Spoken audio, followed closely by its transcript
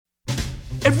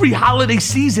Every holiday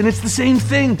season, it's the same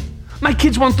thing. My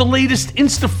kids want the latest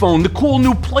Instaphone, the cool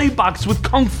new Playbox with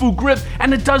Kung Fu grip,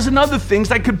 and a dozen other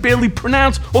things I could barely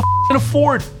pronounce or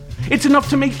afford. It's enough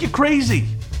to make you crazy.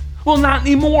 Well, not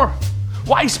anymore.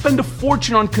 Why spend a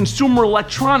fortune on consumer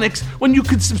electronics when you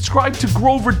could subscribe to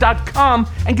Grover.com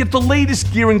and get the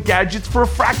latest gear and gadgets for a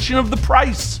fraction of the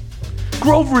price?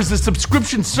 Grover is a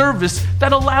subscription service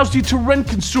that allows you to rent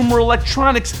consumer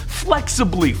electronics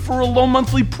flexibly for a low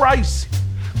monthly price.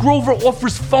 Grover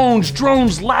offers phones,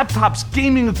 drones, laptops,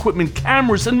 gaming equipment,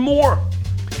 cameras, and more.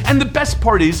 And the best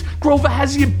part is, Grover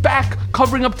has your back,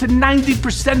 covering up to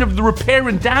 90% of the repair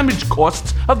and damage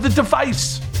costs of the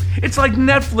device. It's like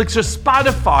Netflix or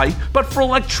Spotify, but for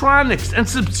electronics, and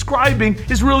subscribing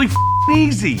is really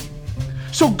easy.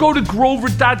 So go to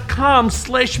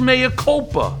grover.com/Mea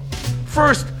Culpa.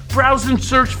 First, browse and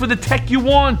search for the tech you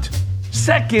want.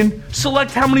 Second,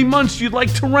 select how many months you'd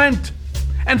like to rent.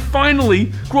 And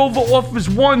finally, Grover offers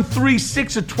 1, 3,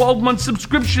 6, or 12-month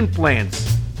subscription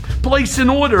plans. Place an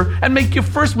order and make your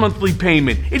first monthly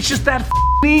payment. It's just that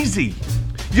easy.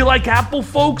 You like Apple,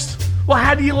 folks? Well,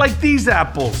 how do you like these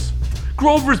apples?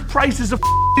 Grover's prices are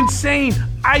insane.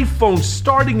 iPhones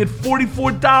starting at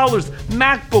 $44,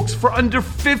 MacBooks for under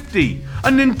 $50, a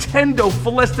Nintendo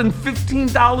for less than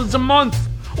 $15 a month,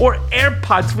 or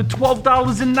AirPods for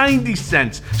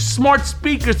 $12.90, smart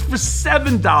speakers for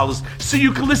 $7, so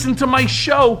you can listen to my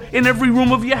show in every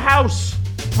room of your house.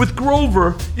 With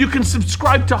Grover, you can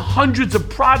subscribe to hundreds of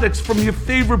products from your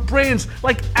favorite brands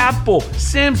like Apple,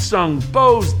 Samsung,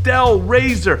 Bose, Dell,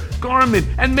 Razer, Garmin,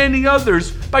 and many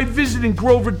others by visiting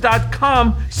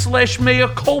grover.com/Mea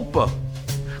Culpa.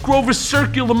 Grover's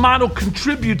circular model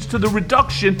contributes to the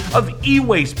reduction of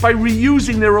e-waste by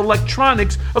reusing their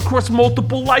electronics across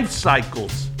multiple life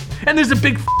cycles. And there's a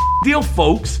big deal,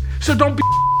 folks, so don't be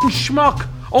schmuck.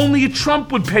 Only a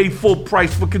Trump would pay full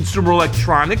price for consumer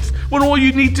electronics when all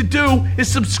you need to do is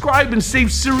subscribe and save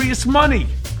serious money.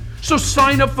 So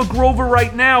sign up for Grover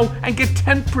right now and get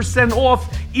 10% off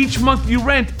each month you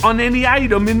rent on any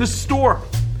item in the store.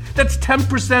 That's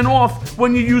 10% off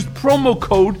when you use promo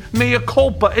code Mea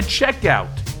Culpa at checkout.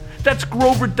 That's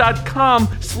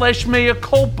grover.com/Mea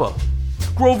Culpa.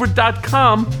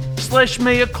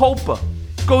 Grover.com/Mea Culpa.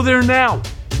 Go there now.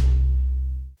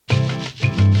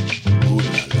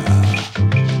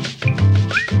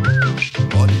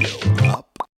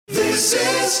 This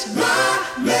is my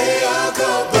mea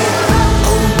culpa.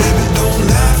 Oh, baby, don't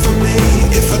lie for me.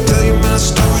 If I tell you my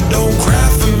story, don't cry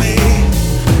for me.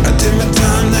 I did my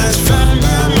time, that's fine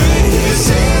by me. This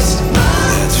is my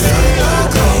mea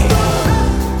culpa.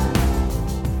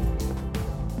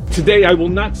 Today, I will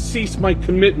not cease my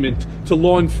commitment to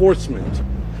law enforcement.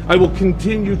 I will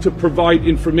continue to provide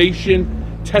information,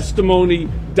 testimony,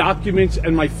 documents,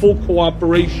 and my full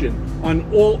cooperation on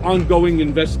all ongoing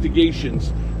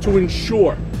investigations to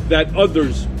ensure that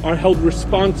others are held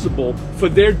responsible for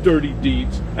their dirty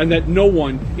deeds and that no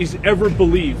one is ever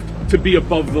believed to be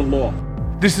above the law.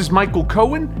 This is Michael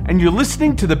Cohen, and you're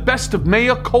listening to the best of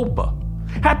Mea Culpa.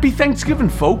 Happy Thanksgiving,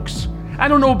 folks. I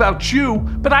don't know about you,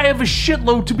 but I have a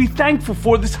shitload to be thankful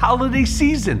for this holiday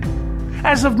season.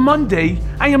 As of Monday,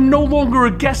 I am no longer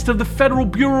a guest of the Federal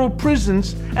Bureau of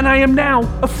Prisons, and I am now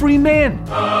a free man.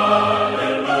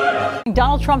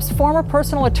 Donald Trump's former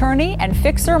personal attorney and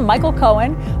fixer, Michael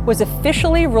Cohen, was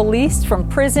officially released from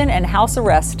prison and house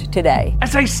arrest today.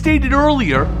 As I stated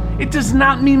earlier, it does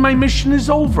not mean my mission is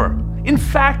over. In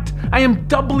fact, I am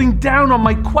doubling down on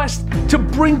my quest to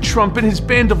bring Trump and his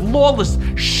band of lawless,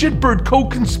 shitbird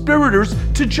co-conspirators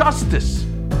to justice.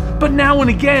 But now and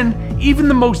again, even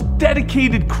the most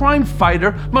dedicated crime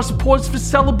fighter must pause for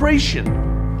celebration.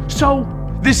 So,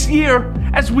 this year,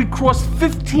 as we cross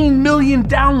 15 million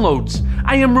downloads,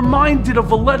 I am reminded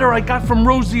of a letter I got from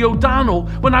Rosie O'Donnell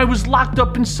when I was locked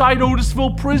up inside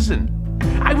Otisville prison.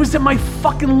 I was at my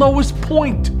fucking lowest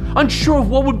point, unsure of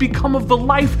what would become of the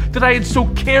life that I had so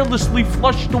carelessly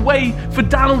flushed away for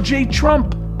Donald J.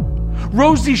 Trump.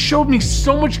 Rosie showed me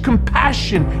so much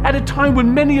compassion at a time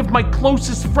when many of my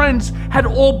closest friends had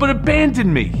all but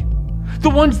abandoned me. The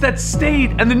ones that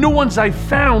stayed and the new ones I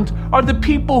found are the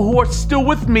people who are still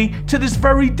with me to this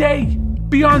very day.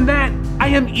 Beyond that, I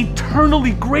am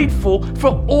eternally grateful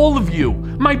for all of you,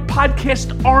 my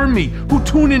podcast army, who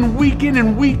tune in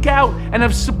and week out and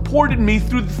have supported me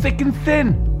through the thick and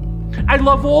thin. I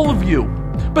love all of you,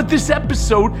 but this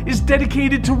episode is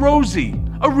dedicated to Rosie,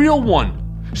 a real one.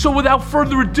 So without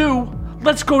further ado,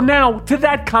 let's go now to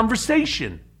that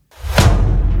conversation.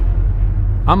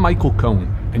 I'm Michael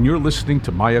Cohen, and you're listening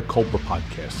to Mea Culpa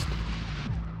podcast.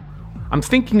 I'm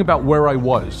thinking about where I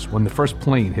was when the first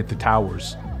plane hit the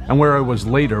towers, and where I was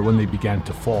later when they began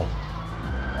to fall.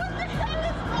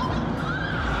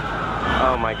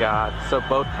 Oh my God, so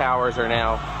both towers are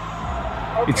now...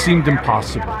 It seemed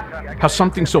impossible, how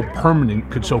something so permanent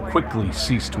could so quickly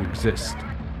cease to exist.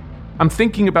 I'm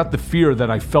thinking about the fear that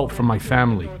I felt for my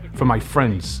family, for my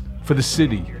friends, for the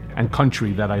city and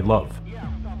country that I love.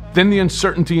 Then the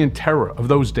uncertainty and terror of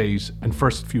those days and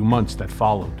first few months that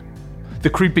followed. The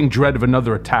creeping dread of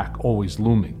another attack always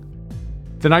looming.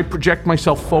 Then I project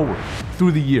myself forward,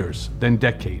 through the years, then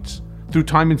decades, through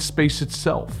time and space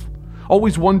itself,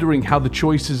 always wondering how the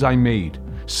choices I made,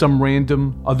 some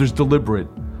random, others deliberate,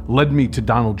 led me to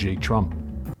Donald J. Trump.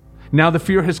 Now the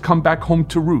fear has come back home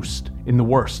to roost in the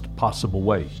worst possible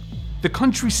way. The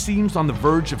country seems on the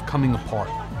verge of coming apart.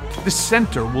 The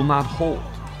center will not hold.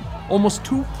 Almost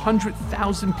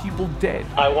 200,000 people dead.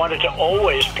 I wanted to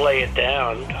always play it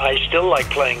down. I still like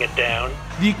playing it down.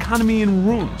 The economy in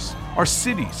ruins. Our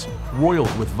cities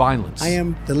roiled with violence. I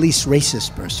am the least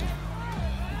racist person.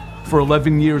 For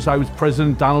 11 years, I was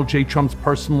President Donald J. Trump's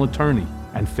personal attorney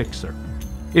and fixer.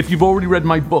 If you've already read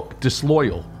my book,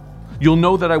 Disloyal, you'll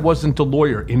know that I wasn't a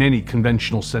lawyer in any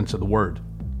conventional sense of the word.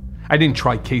 I didn't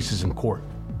try cases in court.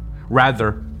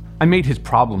 Rather, I made his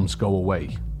problems go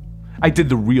away. I did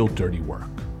the real dirty work.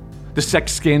 The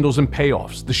sex scandals and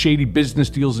payoffs, the shady business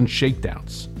deals and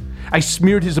shakedowns. I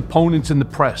smeared his opponents in the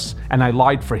press, and I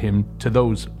lied for him to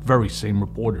those very same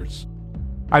reporters.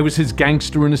 I was his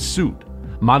gangster in a suit,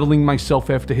 modeling myself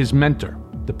after his mentor,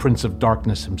 the Prince of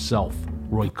Darkness himself,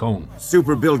 Roy Cohn.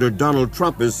 Super builder Donald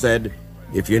Trump has said,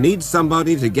 if you need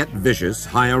somebody to get vicious,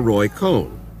 hire Roy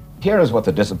Cohn. Here is what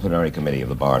the disciplinary committee of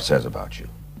the bar says about you.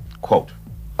 Quote,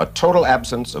 a total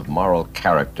absence of moral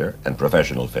character and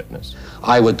professional fitness.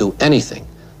 I would do anything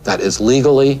that is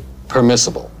legally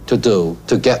permissible to do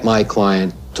to get my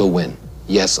client to win.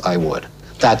 Yes, I would.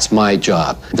 That's my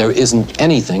job. There isn't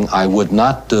anything I would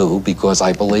not do because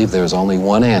I believe there's only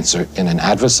one answer in an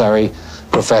adversary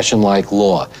profession like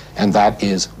law, and that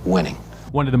is winning.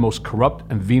 One of the most corrupt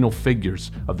and venal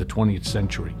figures of the 20th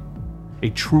century. A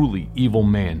truly evil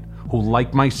man who,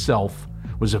 like myself,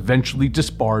 was eventually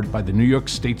disbarred by the New York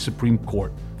State Supreme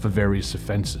Court for various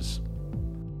offenses.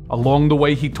 Along the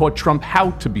way, he taught Trump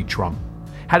how to be Trump,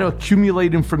 how to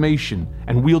accumulate information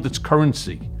and wield its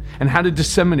currency, and how to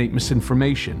disseminate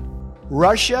misinformation.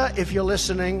 Russia, if you're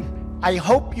listening, I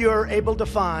hope you're able to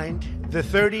find the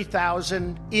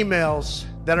 30,000 emails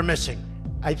that are missing.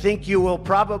 I think you will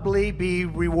probably be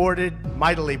rewarded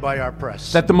mightily by our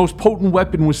press. That the most potent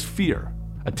weapon was fear.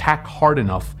 Attack hard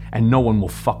enough and no one will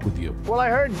fuck with you. Well, I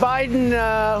heard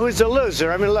Biden, who's a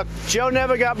loser. I mean, look, Joe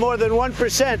never got more than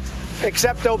 1%,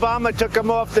 except Obama took him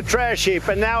off the trash heap,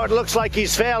 and now it looks like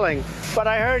he's failing. But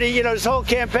I heard his whole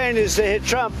campaign is to hit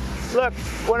Trump. Look,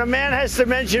 when a man has to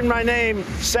mention my name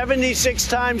 76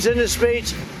 times in a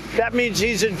speech, that means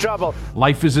he's in trouble.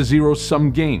 Life is a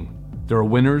zero-sum game. There are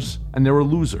winners and there are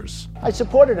losers. I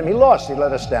supported him. He lost. He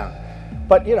let us down.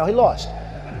 But, he lost.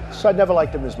 So I never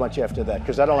liked him as much after that,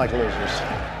 because I don't like losers.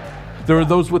 There are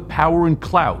those with power and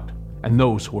clout, and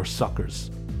those who are suckers.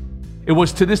 It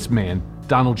was to this man,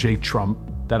 Donald J. Trump,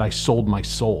 that I sold my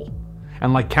soul.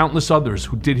 And like countless others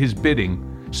who did his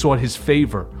bidding, sought his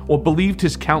favor, or believed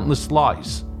his countless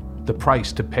lies, the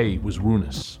price to pay was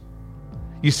ruinous.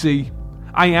 You see,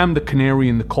 I am the canary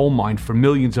in the coal mine for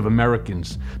millions of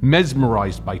Americans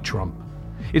mesmerized by Trump.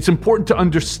 It's important to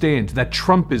understand that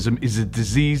Trumpism is a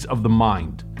disease of the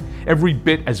mind, every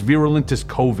bit as virulent as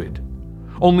COVID.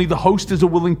 Only the host is a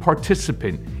willing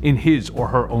participant in his or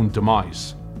her own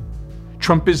demise.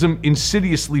 Trumpism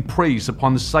insidiously preys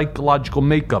upon the psychological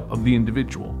makeup of the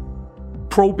individual,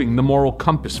 probing the moral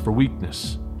compass for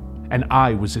weakness, and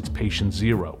I was its patient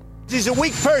zero. He's a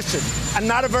weak person and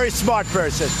not a very smart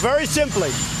person. Very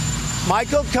simply,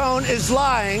 Michael Cohen is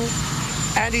lying,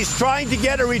 and he's trying to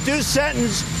get a reduced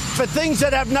sentence for things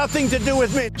that have nothing to do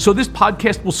with me. So this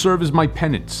podcast will serve as my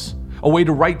penance, a way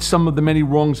to right some of the many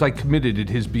wrongs I committed at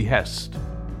his behest.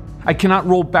 I cannot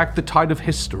roll back the tide of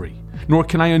history, nor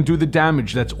can I undo the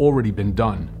damage that's already been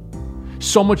done.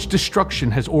 So much destruction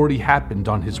has already happened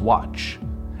on his watch,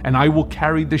 and I will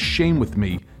carry this shame with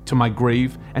me to my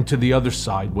grave and to the other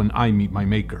side when I meet my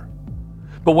maker.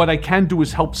 But what I can do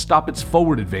is help stop its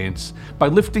forward advance by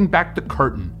lifting back the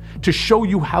curtain to show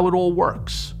you how it all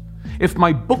works. If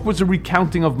my book was a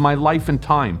recounting of my life and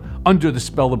time under the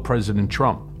spell of President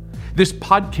Trump, this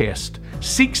podcast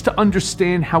seeks to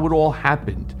understand how it all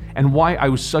happened and why I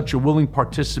was such a willing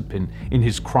participant in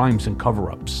his crimes and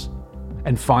cover-ups.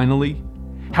 And finally,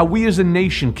 how we as a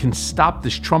nation can stop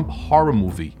this Trump horror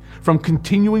movie from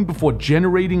continuing before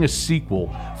generating a sequel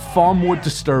far more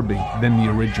disturbing than the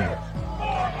original.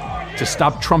 to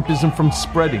stop Trumpism from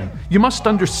spreading, you must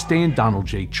understand Donald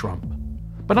J. Trump.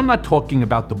 But I'm not talking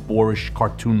about the boorish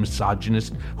cartoon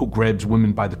misogynist who grabs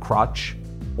women by the crotch,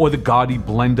 or the gaudy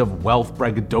blend of wealth,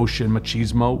 braggadocio, and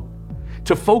machismo.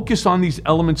 To focus on these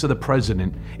elements of the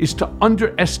president is to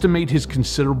underestimate his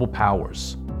considerable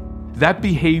powers. That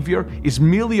behavior is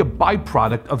merely a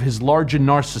byproduct of his larger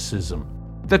narcissism,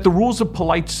 that the rules of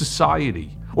polite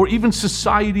society, or even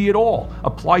society at all,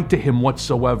 apply to him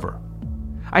whatsoever.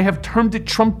 I have termed it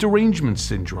Trump derangement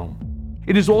syndrome.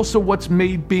 It is also what's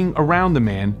made being around the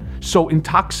man so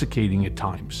intoxicating at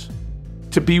times.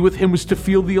 To be with him was to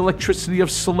feel the electricity of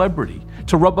celebrity,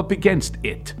 to rub up against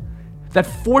it. That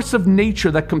force of nature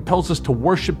that compels us to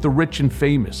worship the rich and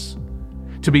famous.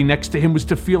 To be next to him was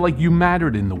to feel like you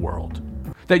mattered in the world,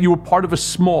 that you were part of a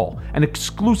small and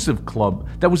exclusive club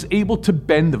that was able to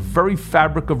bend the very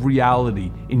fabric of reality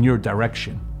in your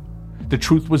direction. The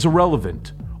truth was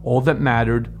irrelevant. All that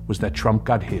mattered was that Trump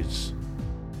got his.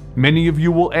 Many of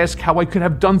you will ask how I could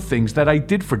have done things that I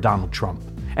did for Donald Trump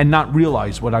and not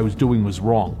realize what I was doing was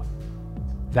wrong.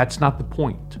 That's not the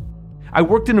point. I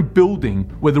worked in a building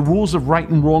where the rules of right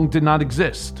and wrong did not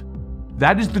exist.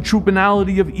 That is the true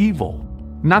banality of evil.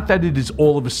 Not that it is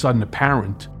all of a sudden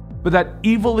apparent, but that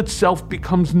evil itself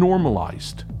becomes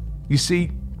normalized. You see,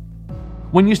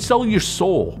 when you sell your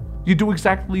soul, you do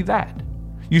exactly that.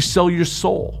 You sell your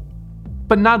soul,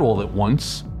 but not all at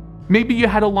once. Maybe you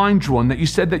had a line drawn that you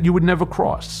said that you would never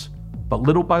cross, but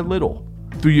little by little,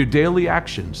 through your daily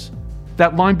actions,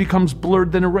 that line becomes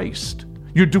blurred then erased,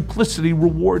 your duplicity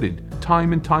rewarded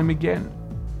time and time again.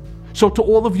 So to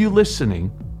all of you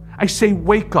listening, I say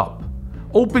wake up,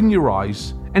 open your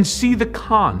eyes, and see the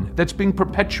con that's being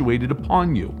perpetuated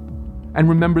upon you. And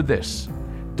remember this,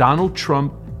 Donald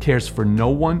Trump cares for no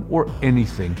one or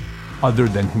anything other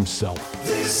than himself.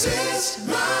 This is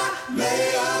my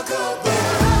Mea Culpa.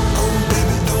 Oh,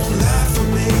 baby, don't lie for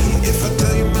me. If I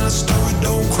tell you my story,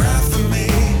 don't cry for me.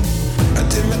 I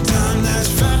did my time, that's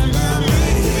fine by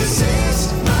me. This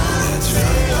is my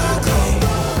Mea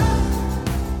Culpa.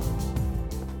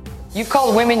 You've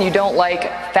called women you don't like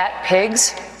fat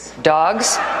pigs,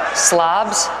 dogs,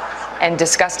 slobs, and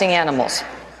disgusting animals.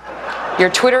 Your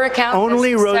Twitter account...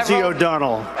 Only Rosie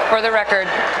O'Donnell. For the record,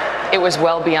 it was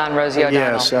well beyond Rosie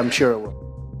O'Donnell. Yes, I'm sure it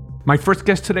will. My first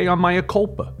guest today on Mea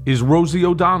Culpa is Rosie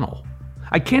O'Donnell.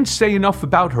 I can't say enough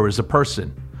about her as a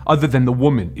person, other than the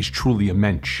woman is truly a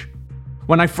mensch.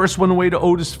 When I first went away to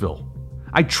Otisville,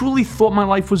 I truly thought my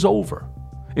life was over.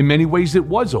 In many ways, it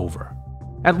was over.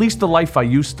 At least the life I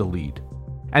used to lead.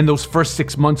 And those first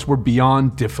 6 months were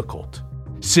beyond difficult.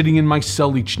 Sitting in my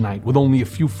cell each night with only a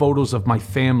few photos of my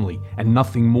family and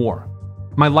nothing more.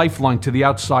 My lifeline to the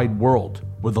outside world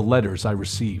were the letters I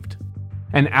received.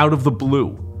 And out of the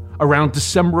blue, around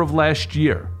December of last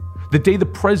year, the day the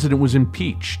president was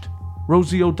impeached,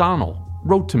 Rosie O'Donnell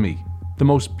wrote to me the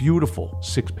most beautiful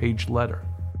 6-page letter.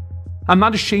 I'm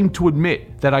not ashamed to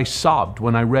admit that I sobbed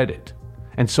when I read it,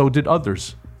 and so did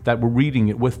others that were reading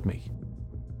it with me.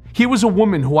 Here was a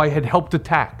woman who I had helped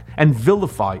attack and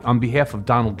vilify on behalf of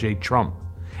Donald J. Trump,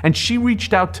 and she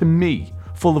reached out to me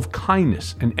full of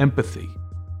kindness and empathy.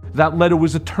 That letter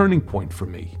was a turning point for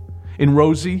me. In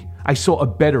Rosie, I saw a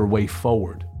better way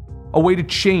forward, a way to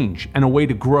change and a way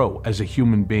to grow as a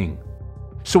human being.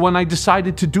 So when I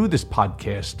decided to do this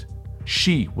podcast,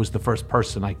 she was the first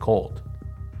person I called.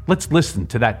 Let's listen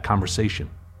to that conversation.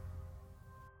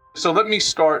 So let me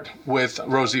start with,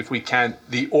 Rosie, if we can,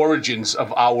 the origins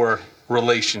of our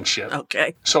relationship.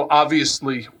 Okay. So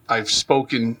obviously, I've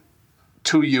spoken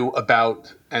to you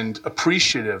about and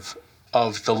appreciative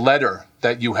of the letter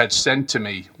that you had sent to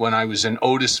me when I was in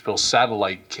Otisville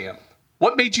satellite camp.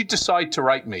 What made you decide to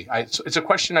write me? It's a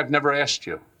question I've never asked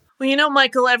you. Well, you know,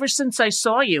 Michael, ever since I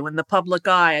saw you in the public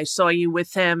eye, I saw you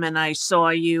with him and I saw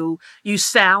you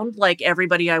sound like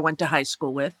everybody I went to high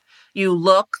school with. You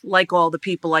look like all the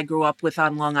people I grew up with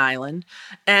on Long Island.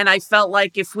 And I felt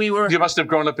like if we were... You must have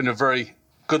grown up in a very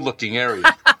good-looking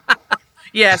area.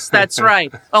 Yes, that's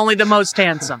right. Only the most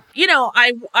handsome. You know,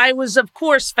 I was, of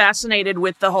course, fascinated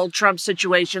with the whole Trump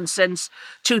situation since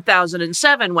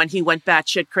 2007 when he went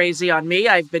batshit crazy on me.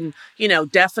 I've been,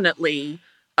 definitely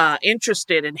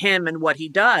interested in him and what he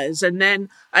does. And then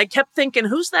I kept thinking,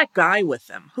 who's that guy with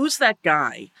him? Who's that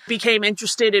guy? Became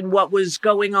interested in what was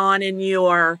going on in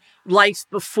your life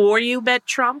before you met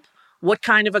Trump. What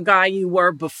kind of a guy you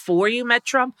were before you met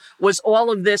Trump? Was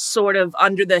all of this sort of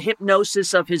under the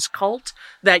hypnosis of his cult,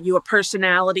 that your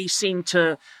personality seemed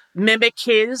to mimic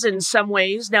his in some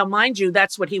ways? Now, mind you,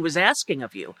 that's what he was asking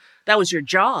of you. That was your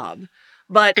job.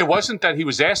 But it wasn't that he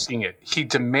was asking it. He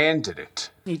demanded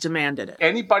it. He demanded it.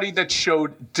 Anybody that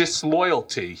showed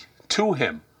disloyalty to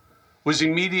him was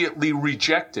immediately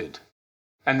rejected,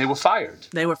 and they were fired.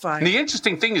 They were fired. And the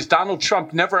interesting thing is Donald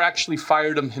Trump never actually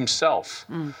fired him himself.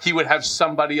 He would have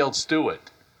somebody else do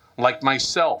it, like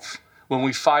myself. When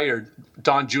we fired,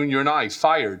 Don Jr. and I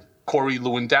fired Corey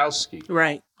Lewandowski.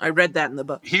 Right. I read that in the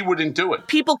book. He wouldn't do it.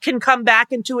 People can come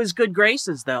back into his good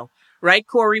graces, though, right?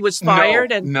 Corey was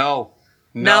fired. No.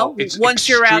 It's once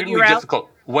you're out, you're out. Difficult.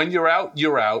 When you're out,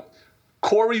 you're out.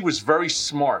 Corey was very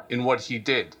smart in what he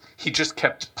did. He just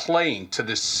kept playing to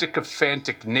the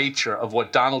sycophantic nature of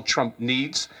what Donald Trump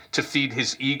needs to feed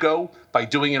his ego by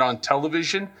doing it on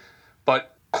television.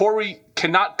 But Corey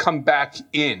cannot come back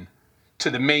in to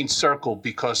the main circle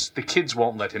because the kids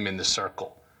won't let him in the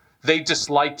circle. They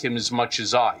dislike him as much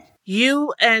as I.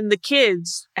 You and the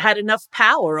kids had enough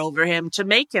power over him to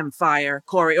make him fire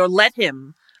Corey, or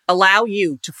allow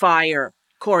you to fire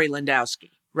Corey Lewandowski,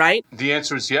 right? The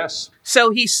answer is yes. So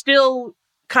he still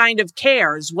kind of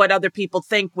cares what other people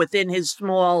think within his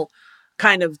small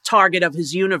kind of target of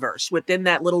his universe, within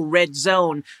that little red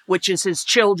zone, which is his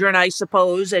children, I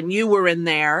suppose, and you were in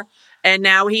there. And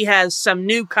now he has some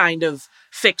new kind of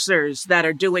fixers that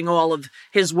are doing all of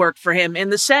his work for him in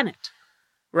the Senate,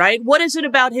 right? What is it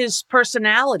about his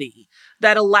personality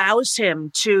that allows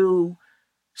him to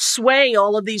sway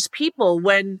all of these people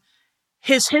when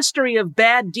his history of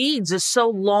bad deeds is so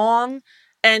long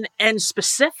and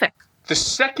specific? The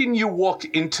second you walk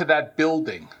into that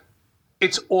building,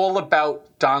 it's all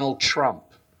about Donald Trump.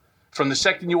 From the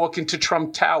second you walk into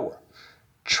Trump Tower,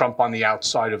 Trump on the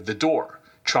outside of the door,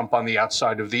 Trump on the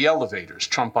outside of the elevators,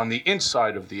 Trump on the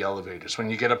inside of the elevators. When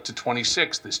you get up to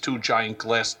 26, there's 2 giant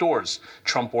glass doors,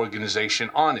 Trump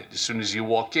Organization on it. As soon as you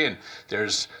walk in,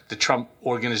 there's the Trump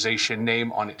Organization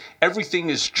name on it. Everything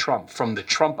is Trump, from the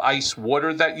Trump ice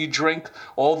water that you drink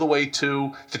all the way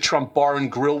to the Trump Bar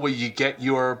and Grill where you get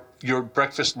your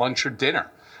breakfast, lunch, or dinner.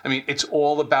 I mean, it's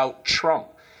all about Trump.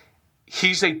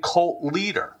 He's a cult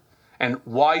leader. And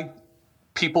why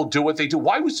people do what they do?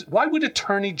 Why would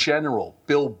Attorney General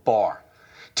Bill Barr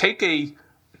take a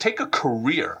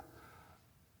career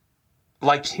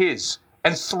like his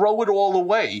and throw it all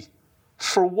away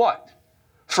for what?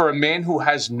 For a man who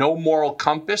has no moral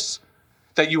compass?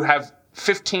 That you have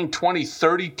 15, 20,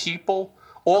 30 people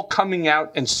all coming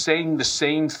out and saying the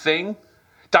same thing?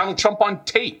 Donald Trump on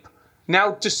tape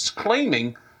now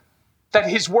disclaiming that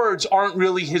his words aren't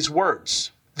really his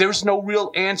words. There's no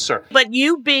real answer. But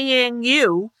you being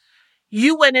you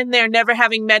went in there never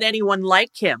having met anyone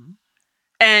like him.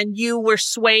 And you were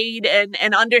swayed and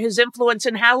under his influence.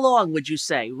 And how long would you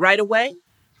say? Right away?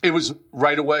 It was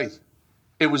right away.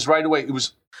 It was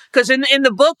because in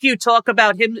the book you talk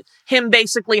about him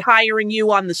basically hiring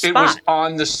you on the spot. It was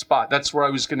on the spot. That's where I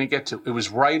was going to get to. It was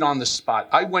right on the spot.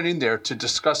 I went in there to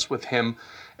discuss with him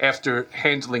after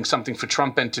handling something for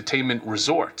Trump Entertainment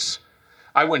Resorts.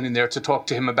 I went in there to talk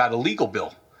to him about a legal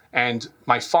bill and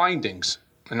my findings.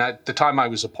 And at the time I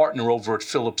was a partner over at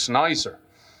Phillips & Iser.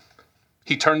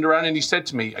 He turned around and he said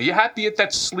to me, "Are you happy at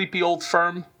that sleepy old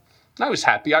firm?" And I was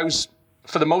happy. I was,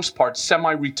 for the most part,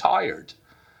 semi-retired.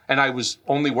 And I was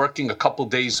only working a couple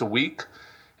days a week.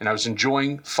 And I was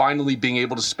enjoying finally being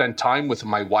able to spend time with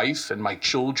my wife and my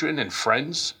children and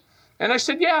friends. And I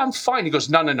said, "Yeah, I'm fine." He goes,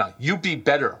 No, you be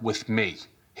better with me.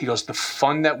 He goes, "The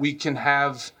fun that we can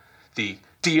have, the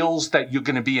deals that you're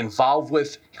going to be involved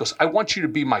with." He goes, "I want you to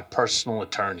be my personal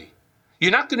attorney.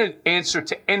 You're not going to answer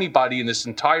to anybody in this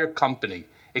entire company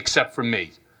except for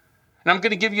me. And I'm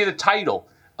going to give you the title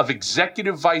of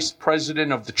Executive Vice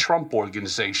President of the Trump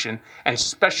Organization and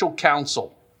Special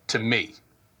Counsel to me,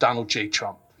 Donald J.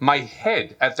 Trump." My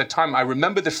head at the time, I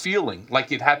remember the feeling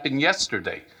like it happened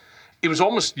yesterday. It was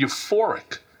almost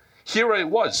euphoric. Here I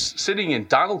was sitting in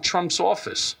Donald Trump's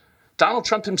office, Donald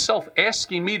Trump himself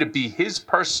asking me to be his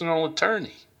personal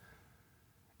attorney.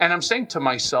 And I'm saying to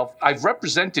myself, I've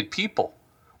represented people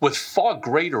with far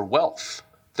greater wealth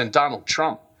than Donald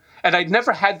Trump. And I'd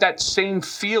never had that same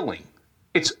feeling.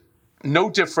 It's no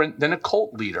different than a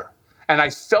cult leader. And I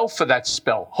fell for that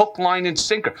spell, hook, line, and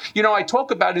sinker. You know, I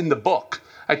talk about in the book,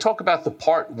 I talk about the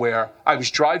part where I was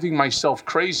driving myself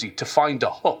crazy to find a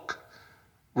hook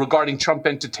regarding Trump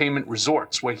Entertainment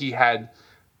Resorts, where he had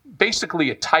basically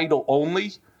a title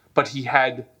only, but he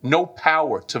had no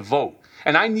power to vote.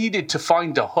 And I needed to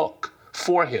find a hook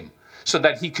for him so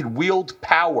that he could wield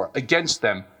power against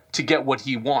them to get what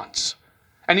he wants.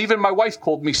 And even my wife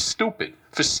called me stupid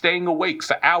for staying awake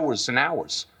for hours and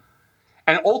hours.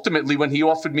 And ultimately, when he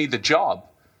offered me the job,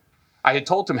 I had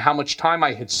told him how much time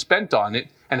I had spent on it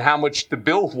and how much the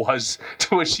bill was,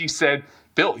 to which he said,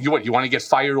 "Bill, you want to get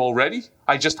fired already?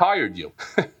 I just hired you."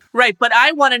 Right, but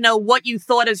I want to know what you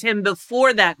thought of him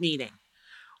before that meeting.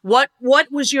 What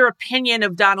was your opinion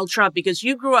of Donald Trump? Because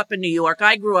you grew up in New York.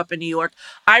 I grew up in New York.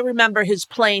 I remember his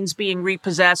planes being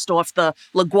repossessed off the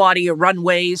LaGuardia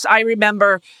runways. I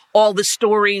remember all the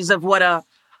stories of what a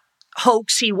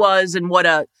hoax he was and what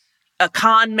a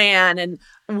con man. And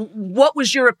what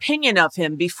was your opinion of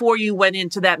him before you went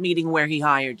into that meeting where he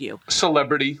hired you?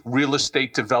 Celebrity, real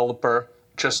estate developer,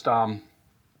 just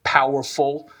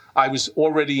powerful. I was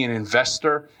already an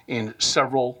investor in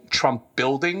several Trump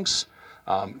buildings.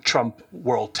 Trump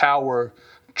World Tower,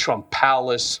 Trump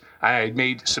Palace. I had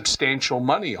made substantial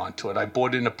money onto it. I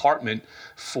bought an apartment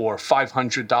for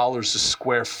 $500 a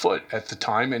square foot at the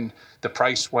time, and the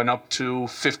price went up to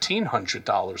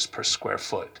 $1,500 per square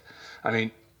foot. I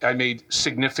mean, I made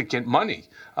significant money.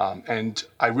 And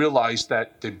I realized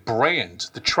that the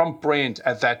Trump brand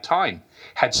at that time,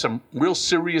 had some real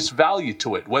serious value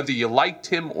to it, whether you liked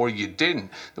him or you didn't,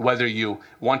 whether you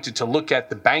wanted to look at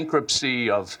the bankruptcy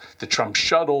of the Trump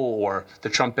shuttle or the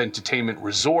Trump entertainment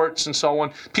resorts and so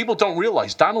on. People don't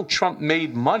realize Donald Trump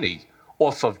made money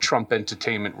off of Trump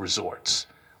entertainment resorts.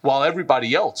 While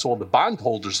everybody else, all the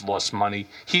bondholders lost money,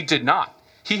 he did not.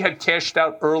 He had cashed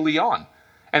out early on.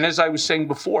 And as I was saying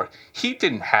before, he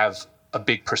didn't have a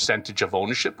big percentage of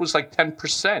ownership. It was like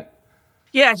 10%.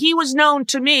 Yeah, he was known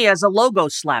to me as a logo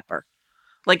slapper.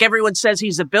 Like everyone says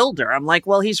he's a builder. I'm like,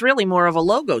 well, he's really more of a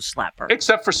logo slapper.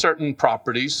 Except for certain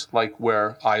properties, like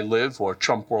where I live or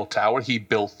Trump World Tower. He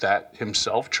built that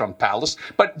himself, Trump Palace.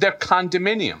 But they're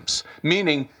condominiums,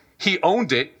 meaning he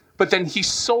owned it, but then he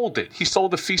sold it. He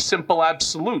sold a fee simple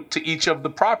absolute to each of the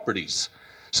properties.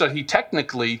 So he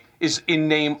technically is in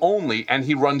name only, and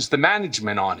he runs the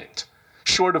management on it.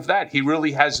 Short of that, he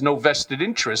really has no vested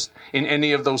interest in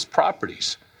any of those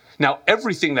properties. Now,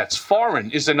 everything that's foreign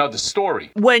is another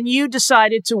story. When you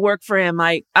decided to work for him,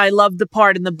 I love the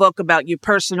part in the book about your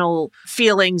personal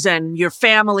feelings and your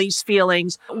family's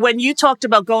feelings. When you talked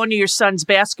about going to your son's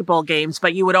basketball games,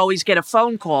 but you would always get a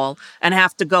phone call and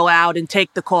have to go out and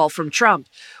take the call from Trump.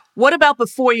 What about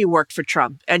before you worked for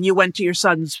Trump and you went to your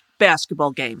son's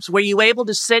basketball games? Were you able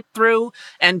to sit through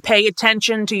and pay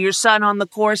attention to your son on the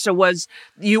course, or were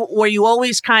you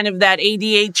always kind of that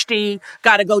ADHD,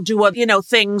 got to go do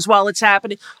things while it's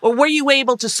happening? Or were you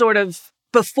able to sort of,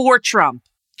 before Trump,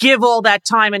 give all that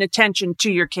time and attention to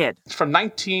your kid? From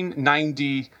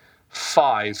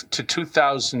 1995 to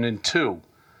 2002,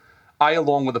 I,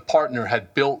 along with a partner,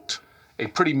 had built a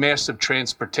pretty massive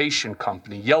transportation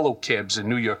company, Yellow Cabs in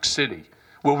New York City,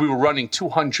 where we were running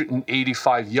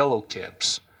 285 Yellow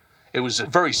Cabs. It was a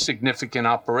very significant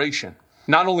operation.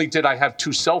 Not only did I have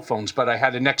 2 cell phones, but I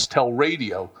had a Nextel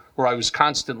radio where I was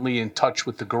constantly in touch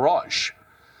with the garage.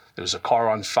 There's a car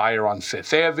on fire on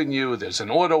Fifth Avenue. There's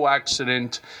an auto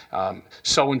accident.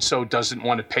 So-and-so doesn't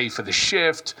want to pay for the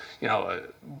shift,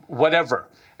 whatever.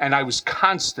 And I was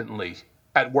constantly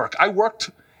at work. I worked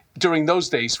during those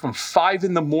days from 5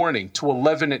 in the morning to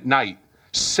 11 at night,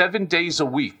 7 days a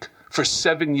week for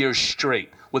 7 years straight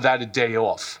without a day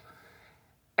off.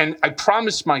 And I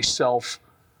promised myself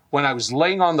when I was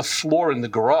laying on the floor in the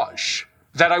garage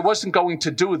that I wasn't going to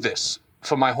do this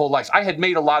for my whole life. I had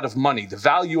made a lot of money. The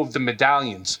value of the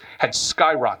medallions had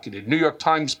skyrocketed. New York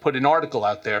Times put an article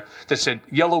out there that said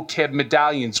Yellow Cab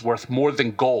medallions worth more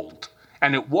than gold.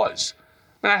 And it was.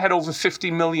 And I had over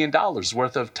 $50 million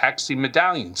worth of taxi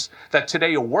medallions that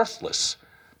today are worthless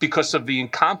because of the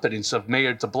incompetence of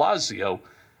Mayor de Blasio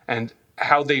and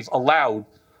how they've allowed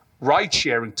ride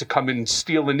sharing to come in and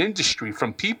steal an industry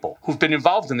from people who've been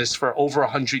involved in this for over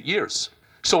 100 years.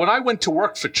 So when I went to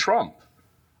work for Trump,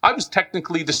 I was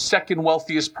technically the second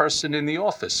wealthiest person in the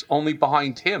office, only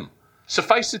behind him.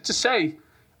 Suffice it to say,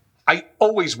 I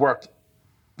always worked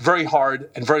very hard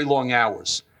and very long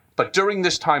hours. But during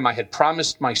this time, I had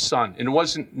promised my son, and it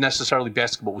wasn't necessarily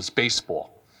basketball, it was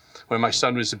baseball, where my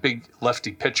son was a big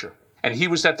lefty pitcher. And he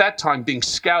was at that time being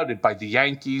scouted by the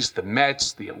Yankees, the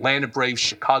Mets, the Atlanta Braves,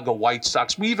 Chicago White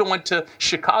Sox. We even went to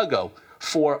Chicago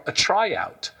for a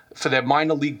tryout for their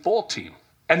minor league ball team.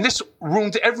 And this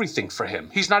ruined everything for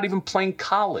him. He's not even playing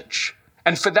college.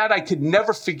 And for that, I could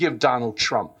never forgive Donald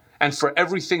Trump. And for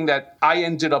everything that I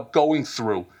ended up going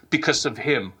through because of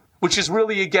him, which is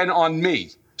really, again, on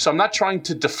me. So I'm not trying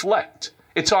to deflect.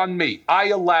 It's on me. I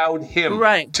allowed him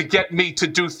to get me to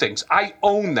do things. I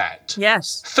own that.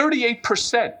 Yes.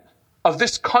 38% of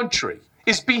this country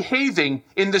is behaving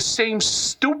in the same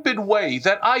stupid way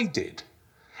that I did.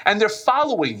 And they're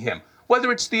following him,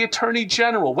 whether it's the Attorney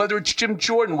General, whether it's Jim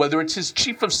Jordan, whether it's his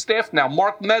Chief of Staff now,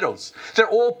 Mark Meadows. They're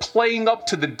all playing up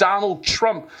to the Donald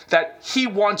Trump that he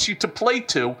wants you to play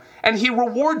to, and he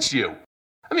rewards you.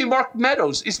 I mean, Mark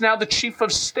Meadows is now the Chief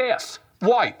of Staff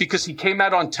Why? Because he came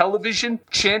out on television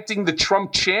chanting the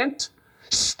Trump chant?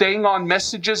 Staying on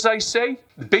message, as I say?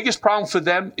 The biggest problem for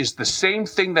them is the same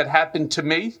thing that happened to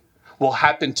me will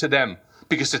happen to them,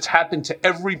 because it's happened to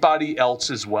everybody else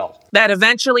as well. That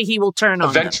eventually he will turn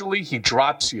on them. Eventually he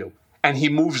drops you and he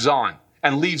moves on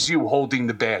and leaves you holding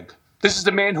the bag. This is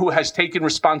the man who has taken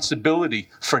responsibility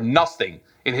for nothing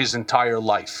in his entire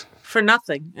life. For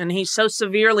nothing. And he's so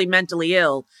severely mentally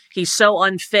ill. He's so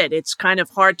unfit. It's kind of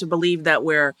hard to believe that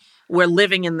we're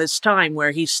living in this time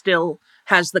where he still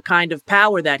has the kind of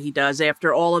power that he does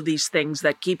after all of these things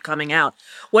that keep coming out.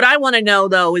 What I want to know,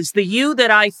 though, is the you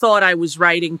that I thought I was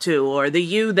writing to, or the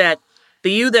you that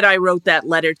I wrote that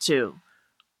letter to,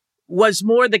 was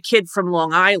more the kid from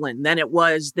Long Island than it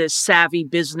was this savvy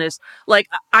business. Like,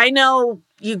 I know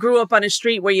you grew up on a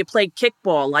street where you played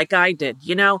kickball like I did.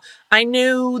 You know, I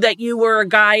knew that you were a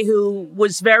guy who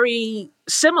was very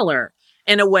similar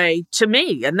in a way to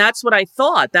me. And that's what I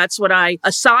thought. That's what I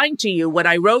assigned to you when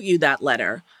I wrote you that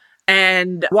letter,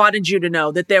 and wanted you to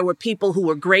know that there were people who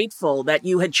were grateful that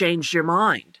you had changed your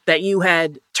mind, that you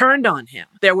had turned on him.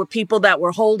 There were people that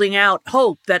were holding out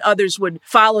hope that others would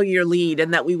follow your lead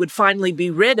and that we would finally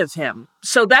be rid of him.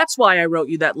 So that's why I wrote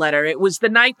you that letter. It was the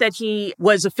night that he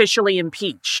was officially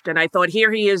impeached. And I thought,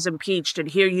 here he is impeached, and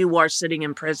here you are sitting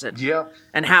in prison. Yeah.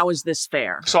 And how is this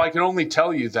fair? So I can only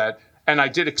tell you that, and I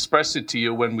did express it to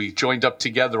you when we joined up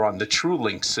together on the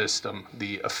TrueLink system,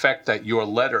 the effect that your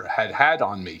letter had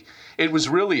on me. It was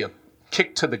really a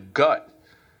kick to the gut,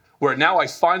 where now I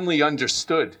finally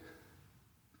understood,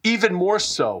 even more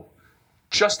so,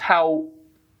 just how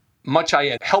much I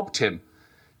had helped him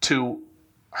to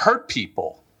hurt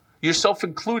people, yourself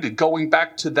included, going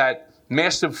back to that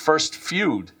massive first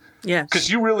feud. Yeah. Because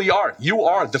you really are. You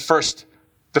are the first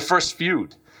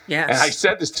feud. Yes. And I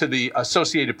said this to the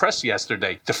Associated Press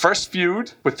yesterday. The first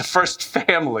feud with the first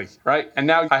family, right? And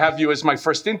now I have you as my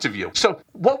first interview. So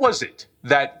what was it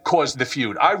that caused the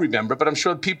feud? I remember, but I'm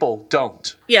sure people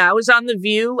don't. Yeah, I was on The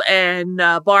View, and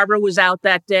Barbara was out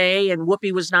that day, and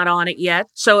Whoopi was not on it yet.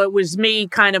 So it was me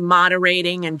kind of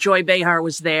moderating, and Joy Behar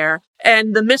was there.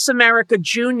 And the Miss America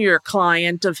Junior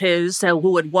client of his,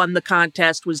 who had won the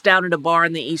contest, was down at a bar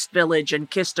in the East Village and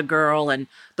kissed a girl, and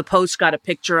the Post got a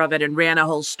picture of it and ran a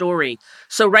whole story.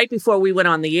 So right before we went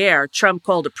on the air, Trump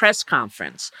called a press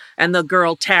conference, and the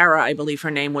girl, Tara, I believe her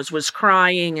name was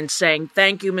crying and saying,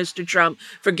 "Thank you, Mr. Trump,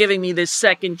 for giving me this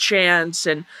second chance."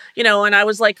 And, you know, and I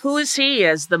was like, who is he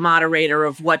as the moderator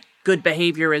of what good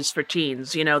behavior is for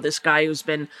teens? You know, this guy who's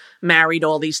been married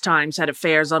all these times, had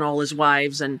affairs on all his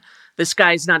wives, and this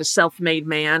guy's not a self-made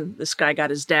man. This guy got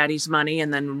his daddy's money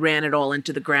and then ran it all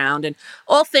into the ground. And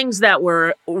all things that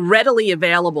were readily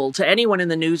available to anyone in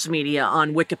the news media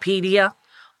on Wikipedia,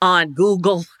 on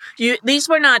Google. These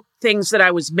were not things that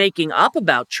I was making up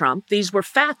about Trump. These were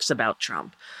facts about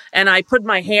Trump. And I put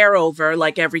my hair over,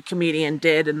 like every comedian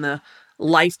did in the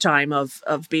lifetime of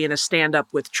being a stand-up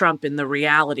with Trump in the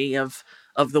reality of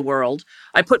the world.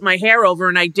 I put my hair over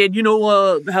and I did,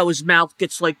 how his mouth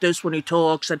gets like this when he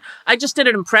talks. And I just did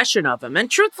an impression of him. And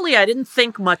truthfully, I didn't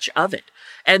think much of it.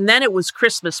 And then it was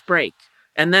Christmas break.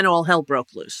 And then all hell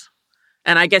broke loose.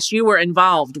 And I guess you were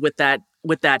involved with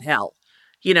that hell.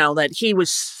 You know, that he was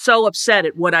so upset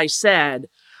at what I said,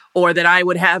 or that I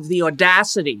would have the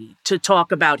audacity to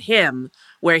talk about him,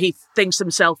 where he thinks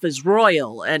himself as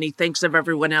royal and he thinks of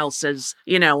everyone else as,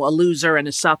 a loser and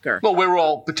a sucker.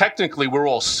 Well, technically we're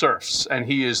all serfs, and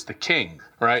he is the king,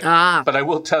 right? But I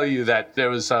will tell you that there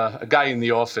was a guy in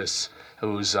the office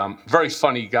who was a very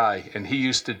funny guy, and he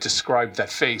used to describe that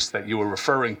face that you were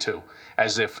referring to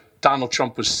as if Donald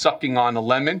Trump was sucking on a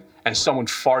lemon and someone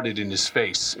farted in his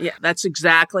face. Yeah, that's a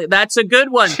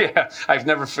good one. Yeah, I've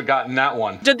never forgotten that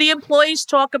one. Did the employees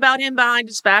talk about him behind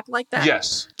his back like that?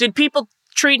 Yes. Did people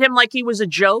treat him like he was a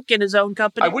joke in his own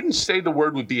company? I wouldn't say the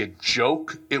word would be a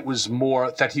joke. It was more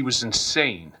that he was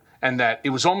insane, and that it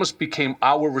was almost became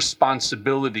our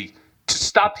responsibility to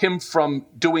stop him from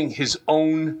doing his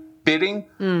own bidding,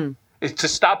 to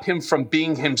stop him from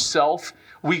being himself.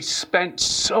 We spent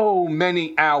so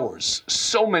many hours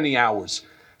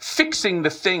fixing the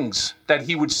things that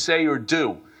he would say or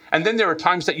do. And then there are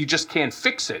times that you just can't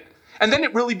fix it. And then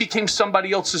it really became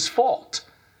somebody else's fault.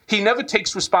 He never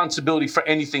takes responsibility for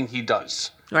anything he does.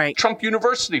 Right. Trump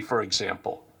University, for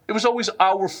example. It was always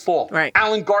our fault. Right.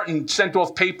 Alan Garten sent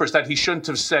off papers that he shouldn't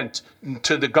have sent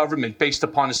to the government based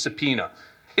upon a subpoena.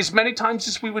 As many times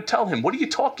as we would tell him, what are you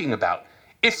talking about?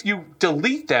 If you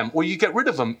delete them or you get rid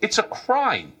of them, it's a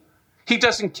crime. He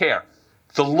doesn't care.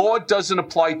 The law doesn't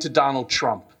apply to Donald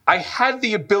Trump. I had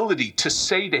the ability to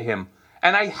say to him,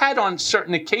 and I had on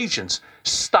certain occasions,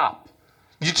 stop.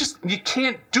 You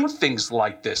can't do things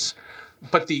like this.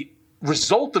 But the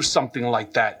result of something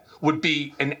like that would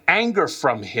be an anger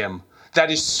from him that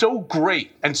is so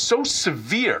great and so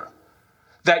severe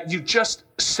that you just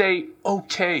say,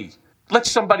 okay, let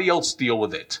somebody else deal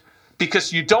with it.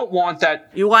 Because you don't want that.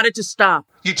 You want it to stop.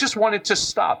 You just want it to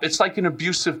stop. It's like an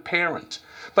abusive parent.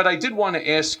 But I did want to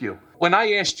ask you, when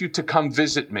I asked you to come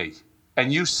visit me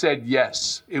and you said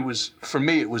yes, for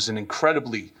me, it was an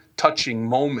incredibly touching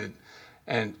moment.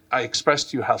 And I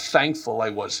expressed to you how thankful I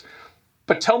was.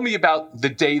 But tell me about the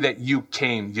day that you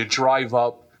came. You drive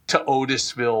up to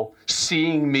Otisville,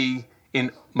 seeing me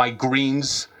in my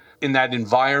greens in that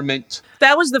environment.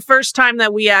 That was the first time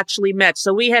that we actually met.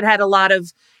 So we had a lot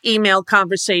of email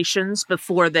conversations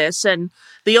before this. And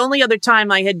the only other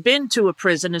time I had been to a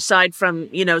prison, aside from,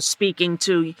 speaking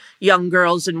to young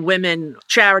girls and women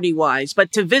charity-wise,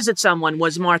 but to visit someone,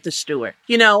 was Martha Stewart.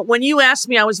 When you asked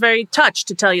me, I was very touched,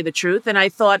 to tell you the truth. And I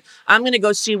thought, I'm going to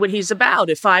go see what he's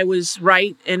about, if I was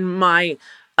right in my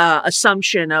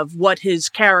assumption of what his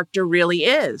character really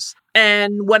is.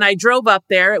 And when I drove up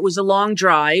there, it was a long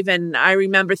drive. And I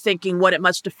remember thinking what it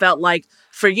must have felt like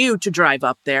for you to drive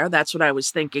up there. That's what I was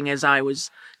thinking as I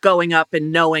was going up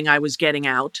and knowing I was getting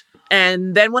out.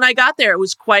 And then when I got there, it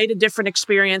was quite a different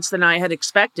experience than I had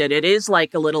expected. It is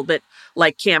like a little bit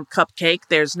like Camp Cupcake.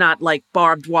 There's not like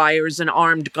barbed wires and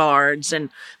armed guards. And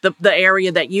the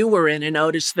area that you were in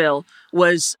Otisville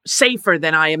was safer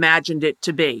than I imagined it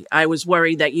to be. I was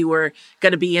worried that you were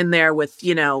going to be in there with,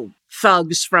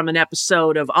 thugs from an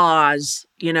episode of Oz,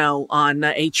 on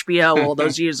HBO all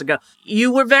those years ago.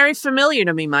 You were very familiar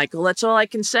to me, Michael. That's all I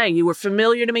can say. You were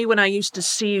familiar to me when I used to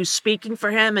see you speaking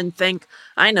for him and think,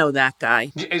 I know that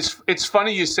guy. It's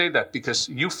funny you say that, because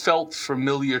you felt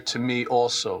familiar to me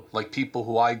also, like people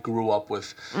who I grew up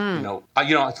with.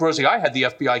 Rosie, I had the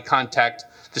FBI contact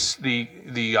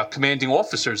the commanding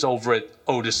officers over at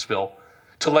Otisville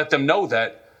to let them know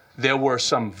that there were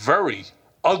some very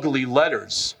ugly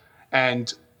letters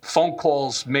and phone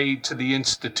calls made to the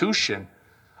institution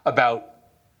about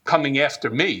coming after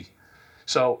me.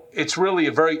 So it's really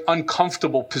a very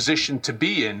uncomfortable position to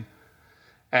be in.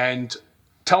 And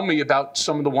tell me about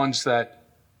some of the ones that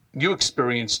you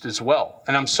experienced as well.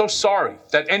 And I'm so sorry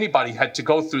that anybody had to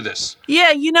go through this.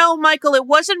 Yeah, Michael, it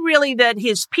wasn't really that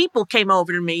his people came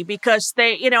over to me, because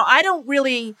they, I don't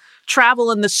really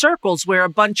travel in the circles where a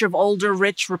bunch of older,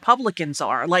 rich Republicans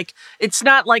are. Like, it's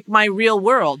not like my real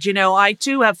world. I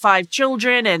too have 5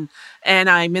 children and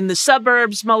I'm in the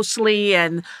suburbs mostly,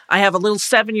 and I have a little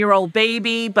 7-year-old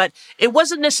baby, but it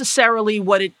wasn't necessarily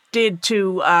what it did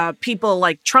to people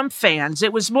like Trump fans.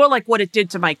 It was more like what it did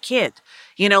to my kid.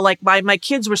 Like my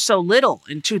kids were so little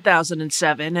in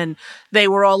 2007, and they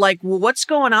were all like, well, what's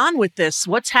going on with this?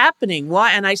 What's happening?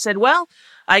 Why? And I said, well,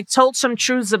 I told some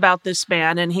truths about this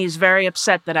man, and he's very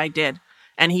upset that I did.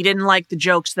 And he didn't like the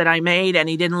jokes that I made, and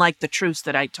he didn't like the truths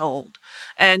that I told.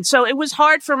 And so it was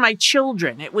hard for my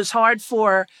children. It was hard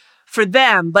for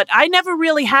them. But I never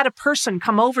really had a person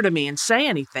come over to me and say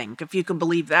anything, if you can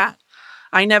believe that.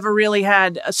 I never really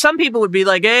had. Some people would be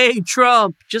like, hey,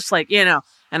 Trump, just like,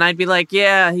 and I'd be like,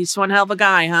 yeah, he's one hell of a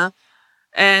guy, huh?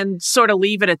 And sort of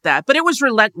leave it at that. But it was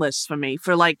relentless for me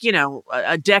for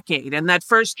a decade. And that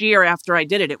first year after I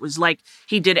did it, it was like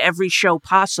he did every show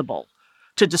possible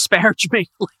to disparage me.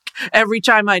 Like every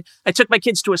time I took my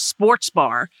kids to a sports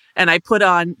bar and I put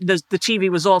on, the TV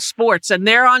was all sports, and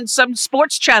there on some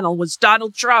sports channel was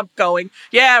Donald Trump going,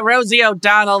 yeah, Rosie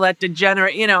O'Donnell, that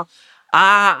degenerate,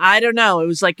 I don't know. It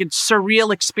was like a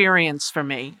surreal experience for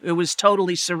me. It was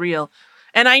totally surreal.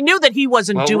 And I knew that he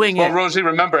wasn't doing it. Well, Rosie,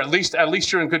 remember, at least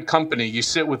you're in good company. You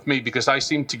sit with me, because I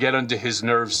seem to get under his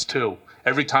nerves too.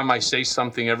 Every time I say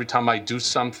something, every time I do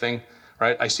something,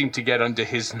 right, I seem to get under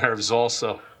his nerves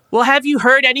also. Well, have you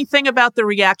heard anything about the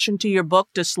reaction to your book,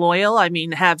 Disloyal? I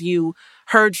mean, have you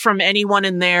heard from anyone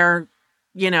in their,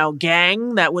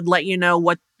 gang that would let you know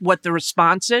what the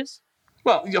response is?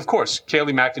 Well, of course,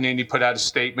 Kayleigh McEnany put out a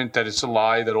statement that it's a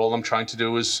lie, that all I'm trying to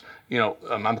do is,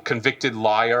 I'm a convicted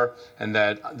liar, and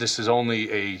that this is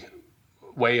only a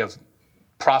way of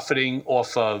profiting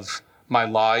off of my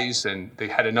lies. And they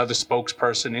had another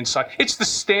spokesperson inside. It's the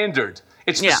standard.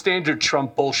 It's the standard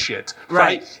Trump bullshit,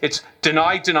 right? It's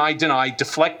deny, deny, deny,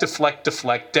 deflect, deflect,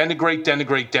 deflect, denigrate,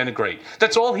 denigrate, denigrate.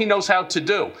 That's all he knows how to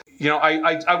do.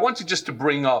 I wanted just to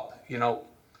bring up,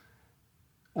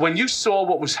 when you saw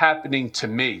what was happening to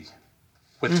me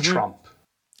with Trump,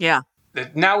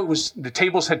 that now the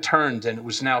tables had turned, and it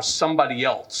was now somebody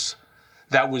else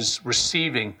that was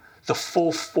receiving the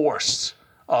full force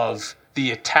of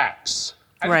the attacks.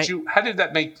 How did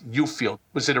that make you feel?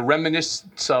 Was it a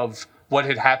reminiscence of what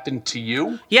had happened to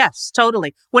you? Yes,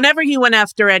 totally. Whenever he went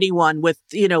after anyone with,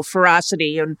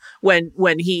 ferocity, and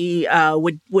when he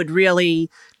would really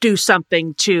do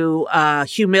something to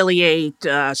humiliate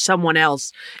someone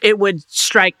else, it would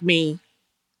strike me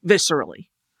viscerally.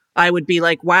 I would be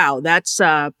like, wow, that's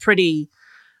pretty,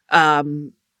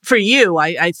 for you.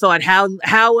 I thought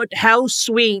how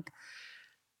sweet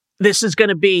this is going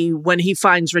to be when he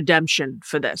finds redemption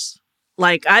for this.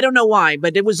 Like, I don't know why,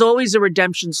 but it was always a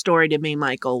redemption story to me,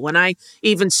 Michael. When I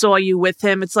even saw you with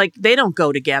him, it's like, they don't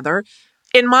go together.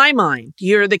 In my mind,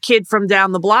 you're the kid from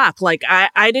down the block. Like,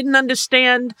 I didn't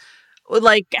understand,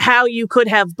 like, how you could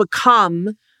have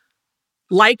become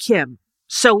like him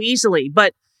so easily.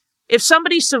 But if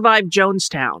somebody survived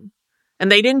Jonestown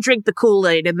and they didn't drink the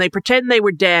Kool-Aid and they pretend they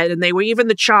were dead and they were even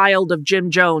the child of Jim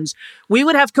Jones, we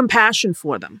would have compassion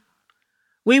for them.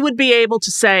 We would be able to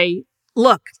say,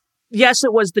 look, yes,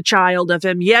 it was the child of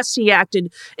him. Yes, he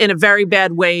acted in a very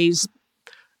bad ways,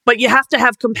 but you have to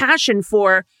have compassion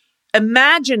for,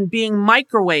 imagine being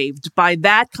microwaved by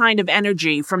that kind of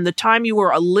energy from the time you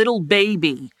were a little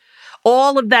baby.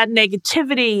 All of that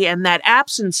negativity and that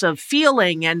absence of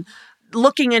feeling and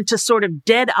looking into sort of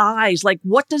dead eyes. Like,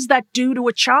 what does that do to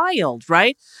a child,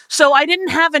 right? So I didn't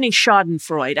have any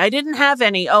schadenfreude. I didn't have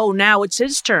any, oh, now it's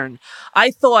his turn.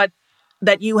 I thought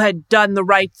that you had done the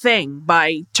right thing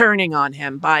by turning on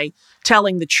him, by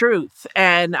telling the truth.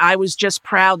 And I was just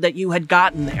proud that you had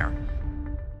gotten there.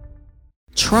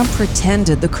 Trump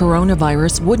pretended the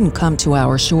coronavirus wouldn't come to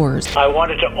our shores. I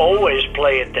wanted to always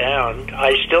play it down.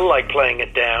 I still like playing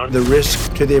it down. The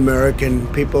risk to the American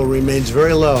people remains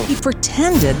very low. He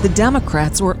pretended the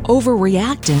Democrats were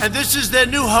overreacting. And this is their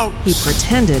new hope. He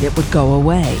pretended it would go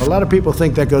away. A lot of people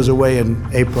think that goes away in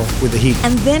April with the heat.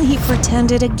 And then he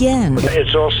pretended again.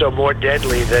 It's also more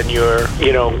deadly than your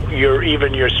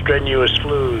strenuous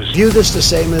flus. View this the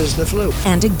same as the flu.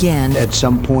 And again. At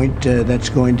some point, that's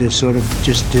going to sort of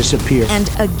just disappear. And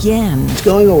again. It's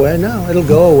going away. No, it'll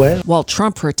go away. While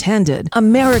Trump pretended,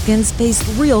 Americans faced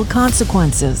real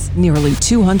consequences. Nearly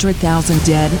 200,000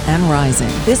 dead and rising.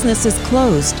 Businesses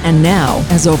closed. And now,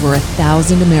 as over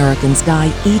 1,000 Americans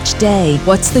die each day,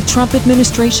 what's the Trump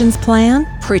administration's plan?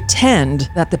 Pretend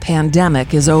that the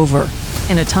pandemic is over.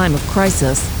 In a time of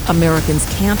crisis,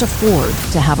 Americans can't afford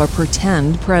to have a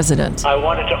pretend president. I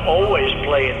wanted to always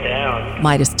play it down.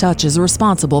 Midas Touch is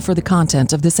responsible for the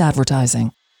content of this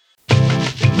advertising.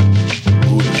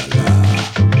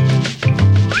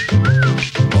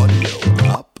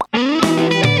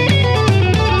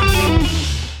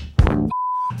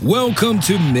 Welcome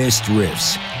to Missed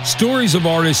Riffs. Stories of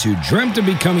artists who dreamt of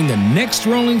becoming the next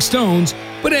Rolling Stones,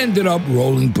 but ended up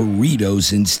rolling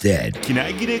burritos instead. Can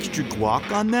I get extra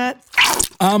guac on that?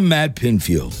 I'm Matt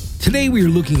Pinfield. Today we are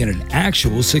looking at an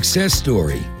actual success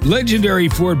story. Legendary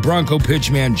Ford Bronco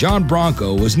pitchman John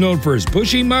Bronco was known for his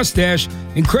bushy mustache,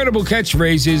 incredible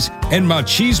catchphrases, and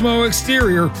machismo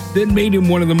exterior that made him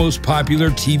one of the most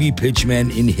popular TV pitchmen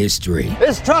in history.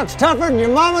 This truck's tougher than your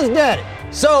mama's daddy,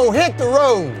 so hit the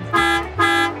road.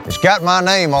 It's got my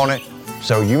name on it,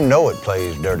 so you know it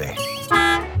plays dirty.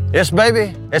 Yes,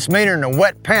 baby, it's meaner than a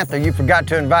wet panther you forgot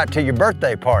to invite to your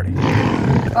birthday party.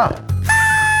 Oh.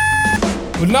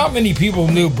 But not many people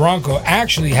knew Bronco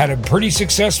actually had a pretty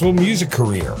successful music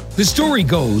career. The story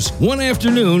goes, one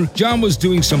afternoon, John was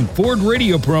doing some Ford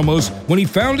radio promos when he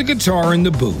found a guitar in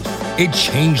the booth. It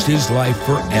changed his life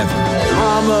forever.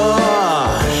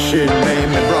 Mama, she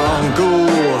named me Bronco,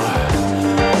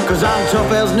 'cause I'm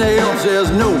tough as nails, there's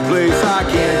no place I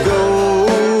can't go.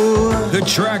 The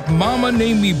track Mama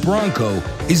Named Me Bronco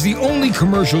is the only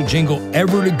commercial jingle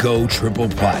ever to go triple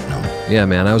platinum. Yeah,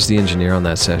 man, I was the engineer on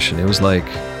that session. It was like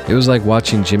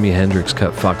watching Jimi Hendrix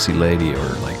cut Foxy Lady, or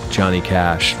like Johnny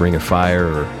Cash, Ring of Fire,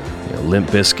 or Limp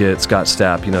Bizkit, Scott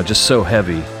Stapp, just so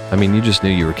heavy. I mean, you just knew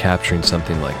you were capturing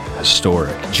something like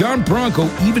historic. John Bronco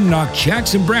even knocked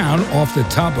Jackson Browne off the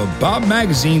top of Bob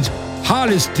Magazine's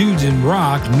Hottest Dudes in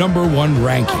Rock #1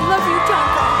 ranking. I love you,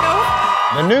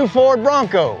 John Bronco. The new Ford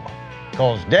Bronco,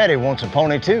 'cause Daddy wants a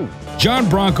pony too. John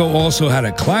Bronco also had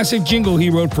a classic jingle he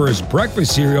wrote for his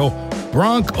breakfast cereal,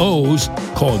 Bronc-O's,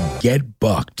 called Get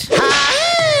Bucked.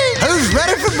 Who's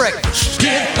ready for breakfast?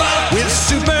 Get bucked with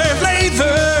super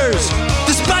flavors.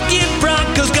 This bucket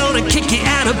Bronco's gonna kick you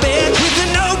out of bed with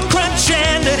an oat crunch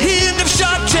and a hint of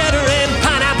sharp cheddar and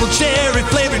pineapple cherry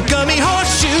flavored gummy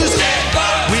horseshoes. Get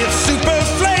bucked with super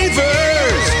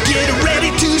flavors. Get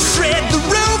ready to shred the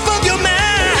roof of your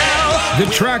mouth. The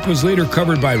track was later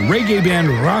covered by reggae band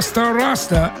Rasta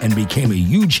Rasta and became a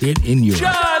huge hit in Europe.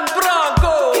 John Bronco.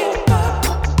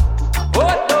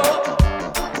 Oh no.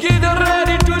 Get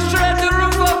ready to shred the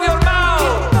roof of your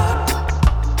mouth.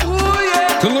 Ooh,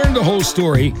 full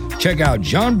story, check out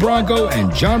John Bronco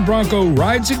and John Bronco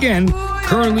Rides Again,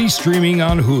 currently streaming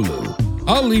on Hulu.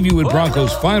 I'll leave you with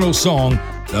Bronco's final song,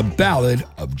 The Ballad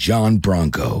of John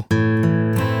Bronco.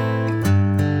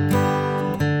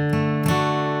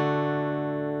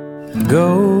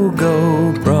 Go,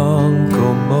 go,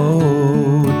 Bronco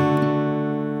mode.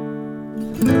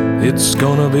 It's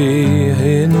gonna be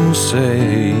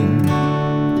insane.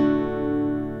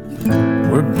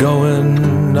 We're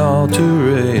going all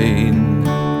terrain.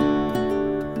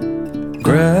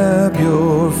 Grab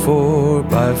your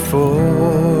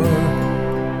 4x4.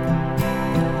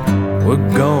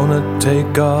 We're gonna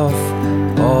take off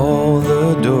all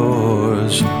the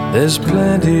doors. There's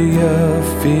plenty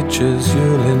of features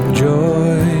you'll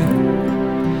enjoy.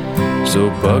 So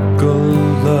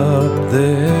buckle up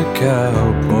there,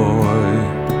 cowboy.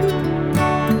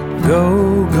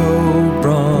 Go, go,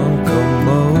 Bronco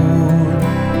mode.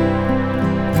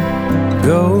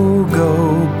 Go,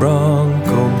 go,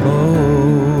 Bronco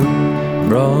mode.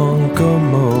 Bronco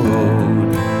mode.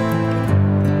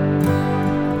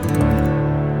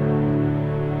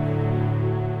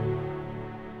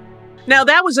 Now,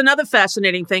 that was another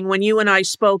fascinating thing. When you and I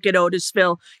spoke at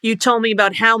Otisville, you told me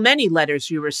about how many letters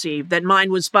you received, that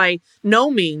mine was by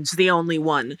no means the only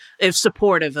one, if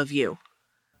supportive of you.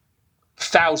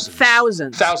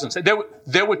 Thousands. Thousands.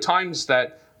 There were times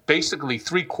that basically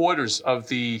 3/4 of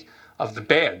the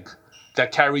bag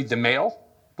that carried the mail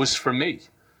was for me.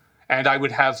 And I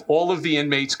would have all of the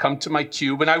inmates come to my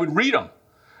cube and I would read them.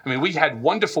 I mean, we had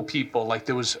wonderful people. Like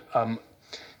there was a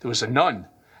nun,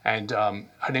 and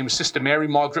her name was Sister Mary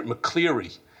Margaret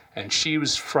McCleary, and she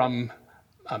was from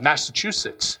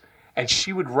Massachusetts. And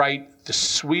she would write the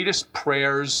sweetest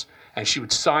prayers, and she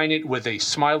would sign it with a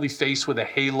smiley face with a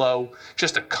halo,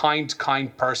 just a kind,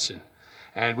 kind person.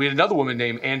 And we had another woman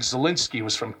named Ann Zielinski, who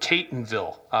was from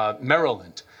Catonville,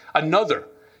 Maryland. Another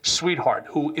sweetheart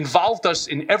who involved us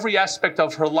in every aspect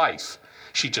of her life.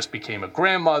 She just became a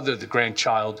grandmother. The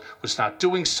grandchild was not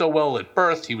doing so well at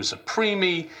birth. He was a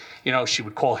preemie. You know, she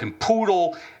would call him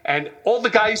Poodle. And all the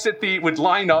guys would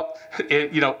line up,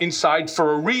 inside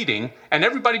for a reading. And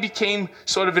everybody became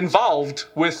sort of involved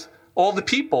with all the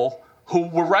people who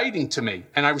were writing to me.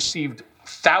 And I received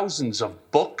thousands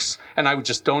of books, and I would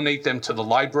just donate them to the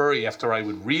library after I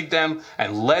would read them,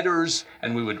 and letters,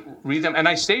 and we would read them. And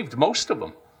I saved most of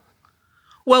them.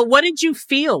 Well, what did you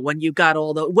feel when you got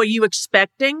all were you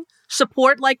expecting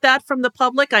support like that from the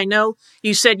public? I know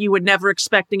you said you were never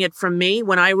expecting it from me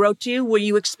when I wrote to you. Were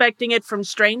you expecting it from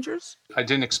strangers? I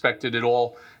didn't expect it at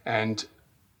all. And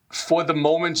for the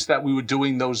moments that we were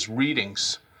doing those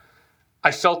readings, I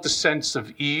felt a sense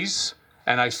of ease,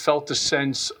 and I felt a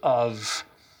sense of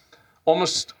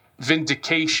almost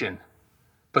vindication.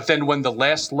 But then when the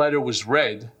last letter was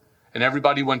read, and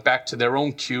everybody went back to their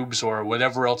own cubes or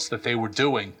whatever else that they were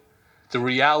doing, the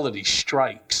reality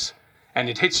strikes. And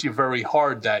it hits you very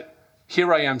hard that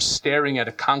here I am staring at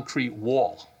a concrete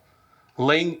wall,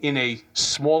 laying in a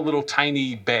small little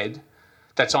tiny bed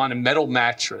that's on a metal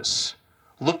mattress,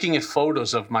 looking at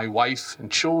photos of my wife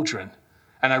and children.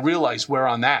 And I realize where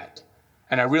I'm at.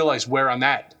 And I realize where I'm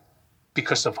at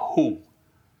because of who?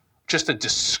 Just a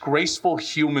disgraceful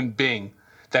human being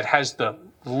that has the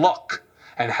luck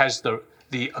and has the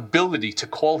ability to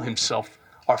call himself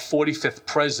our 45th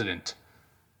president.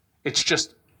 It's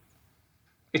just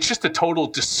a total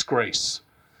disgrace.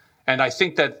 And I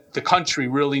think that the country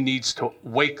really needs to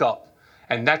wake up.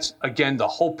 And that's, again, the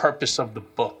whole purpose of the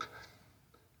book,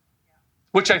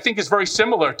 which I think is very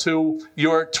similar to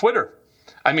your Twitter.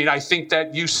 I mean, I think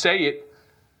that you say it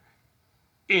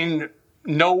in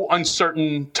no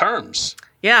uncertain terms.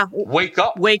 Yeah. Wake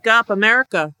up. Wake up,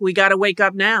 America. We got to wake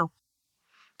up now.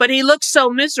 But he looks so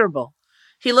miserable.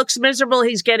 He looks miserable.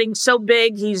 He's getting so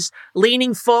big. He's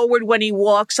leaning forward when he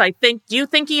walks. Do you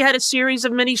think he had a series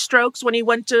of mini strokes when he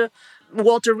went to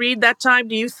Walter Reed that time?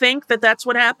 Do you think that that's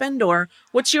what happened? Or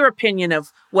what's your opinion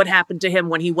of what happened to him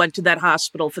when he went to that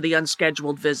hospital for the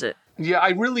unscheduled visit? Yeah, I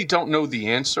really don't know the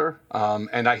answer.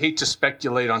 And I hate to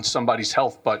speculate on somebody's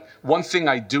health. But one thing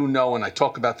I do know, and I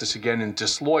talk about this again in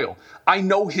Disloyal, I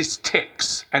know his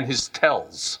tics and his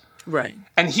tells. Right.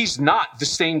 And he's not the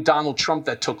same Donald Trump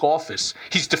that took office.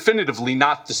 He's definitively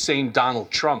not the same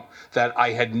Donald Trump that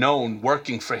I had known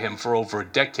working for him for over a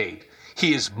decade.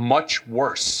 He is much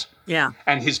worse. Yeah.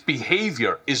 And his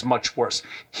behavior is much worse.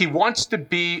 He wants to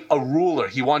be a ruler.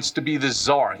 He wants to be the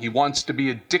czar. He wants to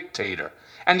be a dictator.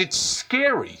 And it's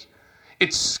scary.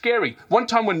 It's scary. One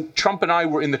time when Trump and I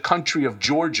were in the country of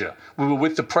Georgia, we were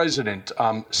with the president,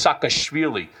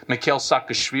 Mikhail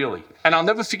Saakashvili. And I'll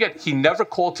never forget, he never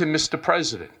called him Mr.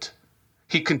 President.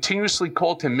 he continuously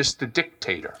called him Mr.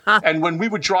 Dictator. And when we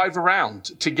would drive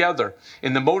around together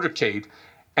in the motorcade,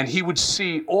 and he would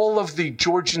see all of the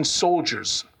Georgian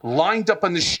soldiers lined up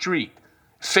on the street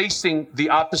facing the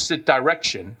opposite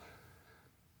direction,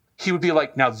 he would be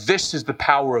like, now this is the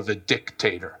power of a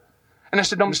dictator. And I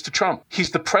said, no, Mr. Trump,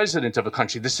 he's the president of a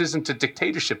country. This isn't a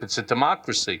dictatorship. It's a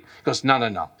democracy. He goes,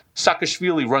 no.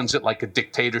 Saakashvili runs it like a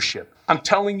dictatorship. I'm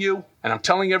telling you, and I'm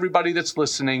telling everybody that's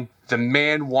listening, the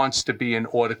man wants to be an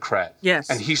autocrat. Yes.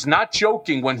 And he's not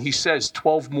joking when he says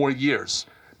 12 more years.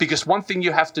 Because one thing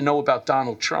you have to know about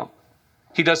Donald Trump,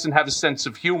 he doesn't have a sense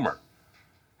of humor.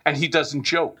 And he doesn't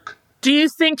joke. Do you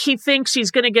think he thinks he's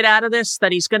going to get out of this,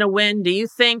 that he's going to win? Do you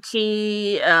think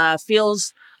he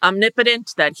feels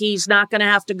omnipotent, that he's not going to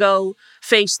have to go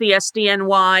face the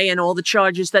SDNY and all the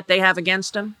charges that they have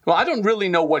against him? Well, I don't really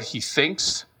know what he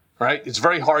thinks, right? It's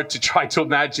very hard to try to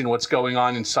imagine what's going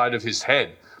on inside of his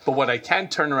head. But what I can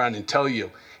turn around and tell you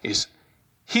is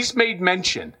he's made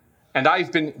mention, and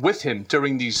I've been with him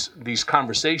during these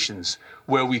conversations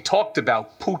where we talked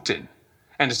about Putin,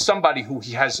 and it's somebody who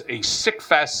he has a sick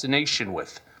fascination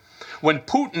with. When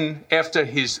Putin, after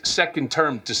his second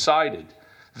term, decided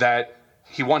that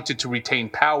he wanted to retain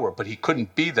power, but he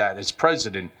couldn't be that as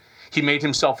president, he made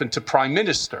himself into prime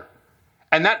minister.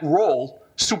 And that role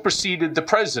superseded the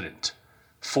president.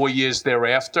 4 years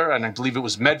thereafter, and I believe it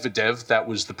was Medvedev that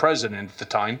was the president at the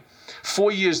time,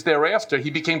 4 years thereafter, he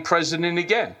became president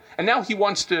again. And now he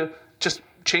wants to just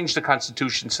change the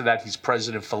Constitution so that he's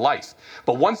president for life.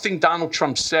 But one thing Donald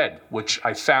Trump said, which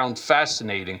I found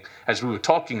fascinating as we were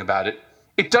talking about it,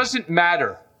 it doesn't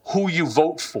matter who you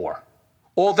vote for.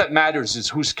 All that matters is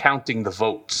who's counting the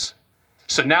votes.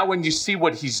 So now when you see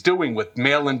what he's doing with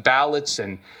mail-in ballots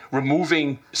and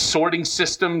removing sorting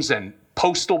systems and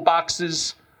postal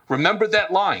boxes, remember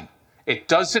that line. It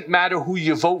doesn't matter who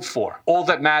you vote for. All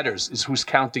that matters is who's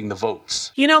counting the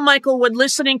votes. You know, Michael, when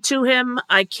listening to him,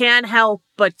 I can't help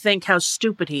but think how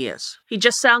stupid he is. He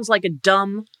just sounds like a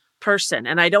dumb person,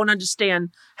 and I don't understand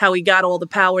how he got all the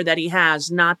power that he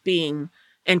has not being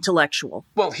intellectual.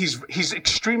 Well, he's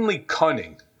extremely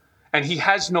cunning, and he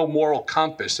has no moral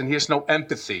compass, and he has no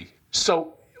empathy.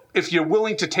 So if you're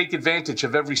willing to take advantage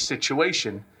of every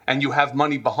situation and you have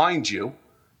money behind you,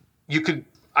 you could,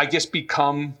 I guess,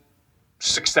 become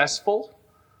successful.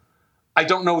 I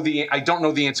don't know the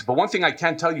answer, but one thing I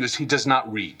can tell you is he does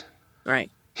not read. Right.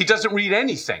 He doesn't read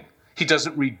anything. He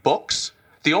doesn't read books.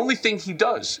 The only thing he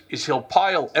does is he'll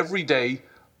pile every day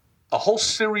a whole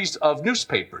series of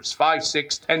newspapers, 5,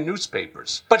 6, 10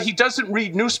 newspapers. But he doesn't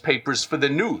read newspapers for the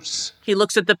news. He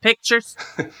looks at the pictures?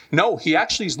 No, he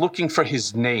actually is looking for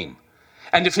his name.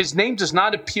 And if his name does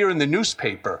not appear in the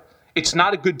newspaper, it's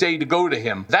not a good day to go to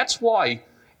him. That's why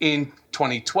in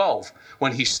 2012,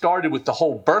 when he started with the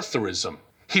whole birtherism,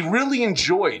 he really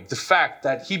enjoyed the fact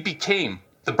that he became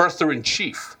the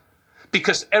birther-in-chief.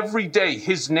 Because every day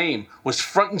his name was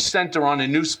front and center on a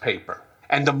newspaper.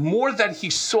 And the more that he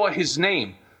saw his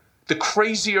name, the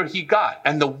crazier he got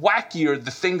and the wackier the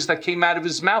things that came out of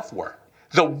his mouth were.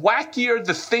 The wackier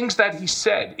the things that he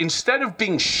said, instead of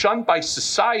being shunned by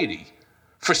society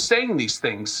for saying these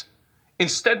things,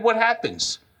 instead what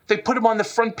happens? They put him on the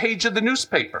front page of the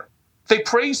newspaper. They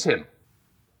praise him.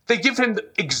 They give him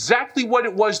exactly what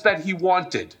it was that he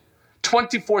wanted.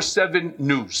 24/7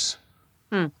 news.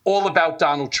 All about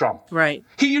Donald Trump. Right.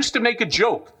 He used to make a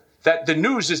joke that the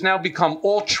news has now become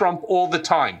all Trump all the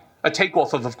time. A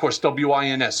takeoff of course,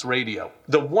 WINS radio.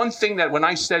 The one thing that when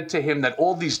I said to him that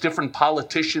all these different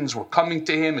politicians were coming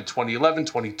to him in 2011,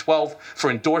 2012 for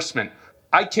endorsement,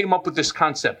 I came up with this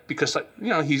concept because,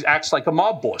 he acts like a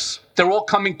mob boss. They're all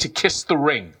coming to kiss the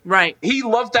ring. Right. He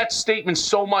loved that statement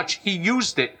so much, he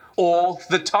used it all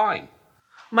the time.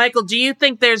 Michael, do you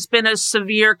think there's been a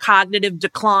severe cognitive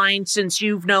decline since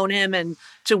you've known him and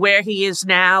to where he is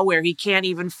now, where he can't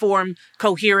even form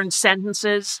coherent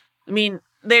sentences? I mean,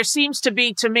 there seems to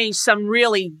be, to me, some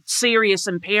really serious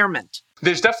impairment.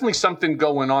 There's definitely something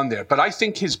going on there, but I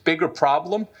think his bigger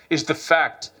problem is the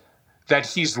fact that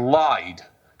he's lied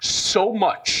so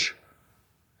much.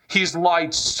 He's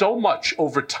lied so much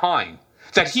over time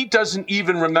that he doesn't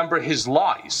even remember his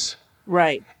lies.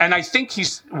 Right. And I think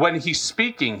when he's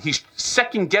speaking, he's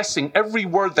second guessing every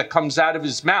word that comes out of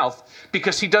his mouth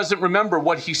because he doesn't remember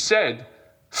what he said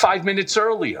 5 minutes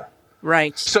earlier.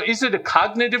 Right. So is it a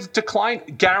cognitive decline?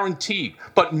 Guaranteed.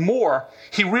 But more,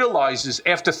 he realizes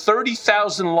after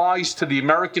 30,000 lies to the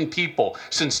American people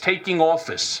since taking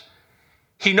office,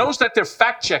 he knows that they're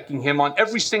fact-checking him on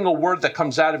every single word that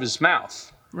comes out of his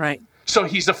mouth. Right. So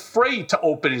he's afraid to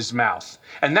open his mouth.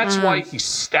 And that's why he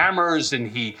stammers and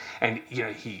he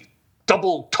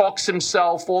double talks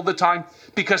himself all the time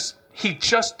because he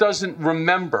just doesn't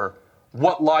remember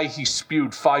what lie he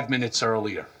spewed 5 minutes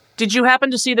earlier. Did you happen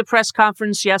to see the press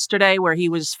conference yesterday where he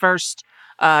was first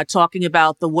talking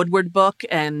about the Woodward book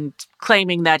and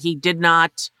claiming that he did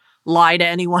not lie to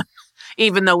anyone,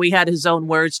 even though he had his own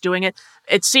words doing it?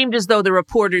 It seemed as though the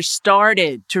reporters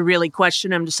started to really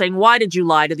question him, to saying, why did you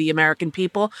lie to the American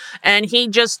people? And he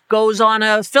just goes on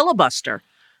a filibuster.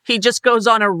 He just goes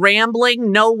on a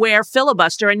rambling, nowhere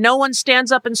filibuster, and no one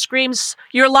stands up and screams,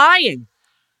 you're lying.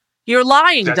 You're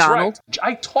lying, That's Donald. Right.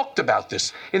 I talked about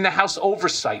this in the House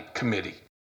Oversight Committee.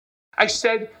 I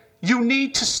said, you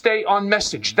need to stay on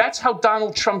message. That's how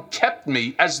Donald Trump kept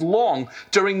me as long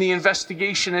during the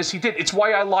investigation as he did. It's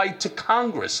why I lied to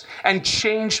Congress and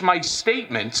changed my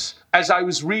statements as I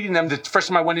was reading them the first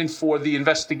time I went in for the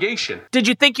investigation. Did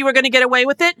you think you were going to get away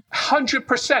with it?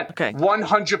 100%. Okay.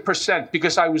 100%.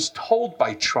 Because I was told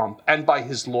by Trump and by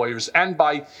his lawyers and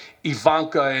by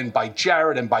Ivanka and by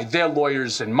Jared and by their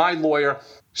lawyers and my lawyer,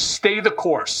 stay the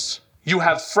course. You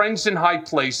have friends in high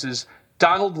places.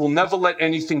 Donald will never let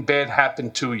anything bad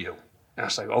happen to you. And I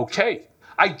was like, okay.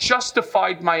 I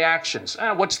justified my actions.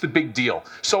 What's the big deal?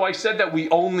 So I said that we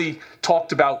only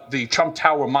talked about the Trump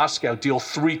Tower Moscow deal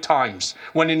 3 times,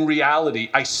 when in reality,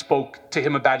 I spoke to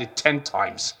him about it 10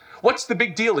 times. What's the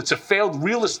big deal? It's a failed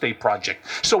real estate project.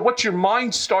 So what your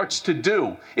mind starts to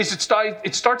do is it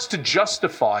starts to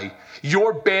justify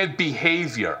your bad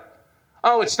behavior.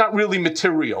 Oh, it's not really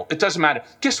material. It doesn't matter.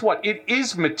 Guess what? It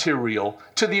is material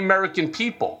to the American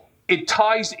people. It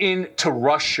ties in to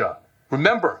Russia.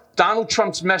 Remember, Donald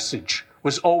Trump's message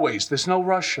was always, there's no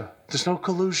Russia. There's no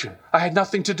collusion. I had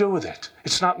nothing to do with it.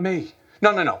 It's not me.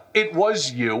 No. It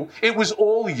was you. It was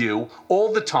all you,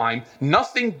 all the time.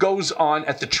 Nothing goes on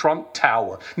at the Trump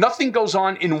Tower. Nothing goes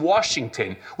on in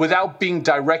Washington without being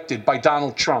directed by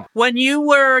Donald Trump. When you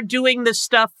were doing the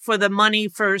stuff for the money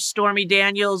for Stormy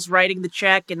Daniels, writing the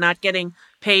check and not getting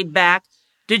paid back,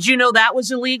 did you know that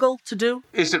was illegal to do?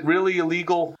 Is it really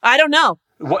illegal? I don't know.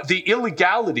 What the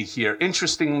illegality here,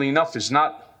 interestingly enough, is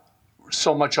not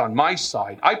so much on my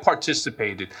side. I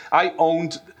participated. I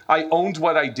owned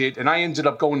what I did, and I ended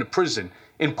up going to prison,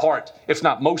 in part, if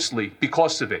not mostly,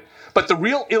 because of it. But the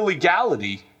real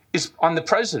illegality is on the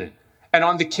president and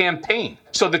on the campaign.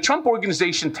 So the Trump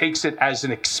organization takes it as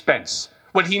an expense,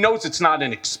 when he knows it's not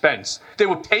an expense. They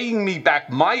were paying me back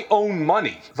my own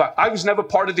money. I was never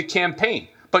part of the campaign,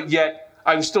 but yet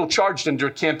I was still charged under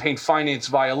a campaign finance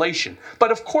violation.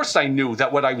 But of course I knew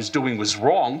that what I was doing was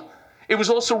wrong. It was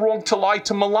also wrong to lie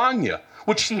to Melania,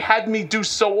 which he had me do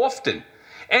so often.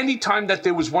 Anytime that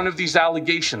there was one of these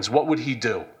allegations, what would he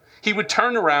do? He would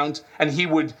turn around and he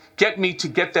would get me to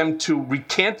get them to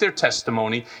recant their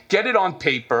testimony, get it on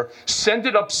paper, send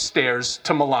it upstairs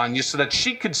to Melania so that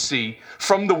she could see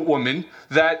from the woman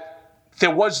that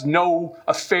there was no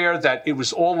affair, that it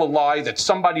was all a lie, that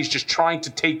somebody's just trying to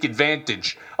take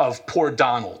advantage of poor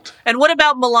Donald. And what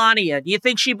about Melania? Do you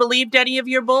think she believed any of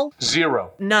your bull?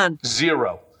 Zero. None.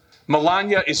 Zero.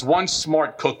 Melania is one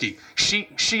smart cookie.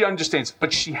 She understands,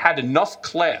 but she had enough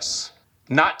class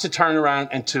not to turn around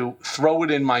and to throw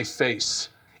it in my face.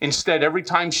 Instead, every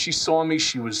time she saw me,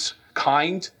 she was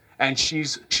kind, and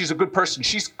she's a good person.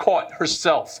 She's caught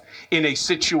herself in a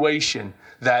situation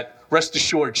that, rest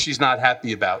assured, she's not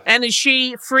happy about. And is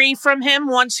she free from him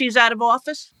once he's out of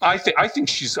office? I think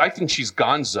she's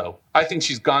gonzo. I think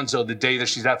she's gonzo the day that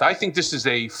she's out. I think this is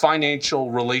a financial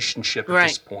relationship at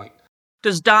this point.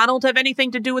 Does Donald have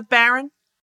anything to do with Barron?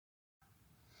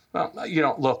 Well,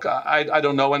 look, I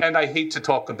don't know, and I hate to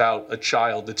talk about a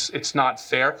child. It's not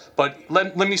fair. But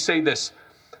let me say this: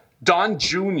 Don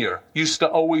Jr. used to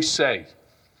always say,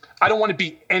 "I don't want to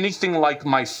be anything like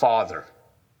my father.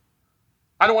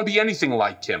 I don't want to be anything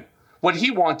like him." What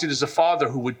he wanted is a father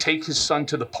who would take his son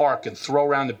to the park and throw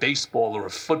around a baseball or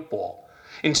a football.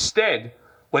 Instead,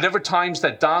 whatever times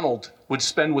that Donald would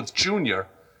spend with Junior,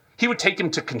 he would take him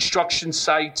to construction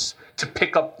sites to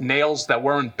pick up nails that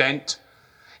weren't bent.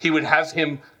 He would have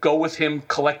him go with him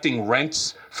collecting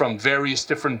rents from various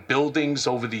different buildings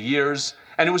over the years.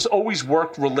 And it was always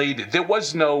work related. There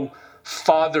was no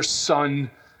father-son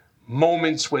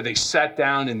moments where they sat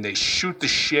down and they shoot the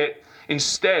shit.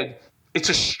 Instead, it's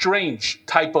a strange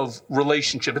type of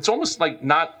relationship. It's almost like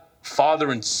not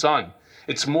father and son.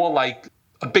 It's more like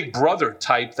a big brother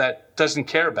type that doesn't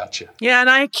care about you. Yeah, and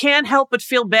I can't help but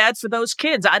feel bad for those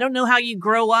kids. I don't know how you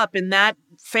grow up in that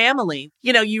family.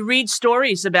 You read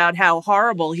stories about how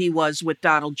horrible he was with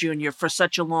Donald Jr. for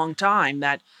such a long time,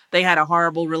 that they had a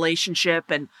horrible relationship.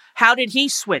 And how did he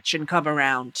switch and come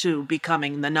around to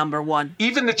becoming the number one?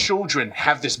 Even the children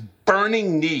have this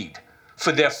burning need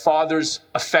for their father's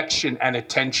affection and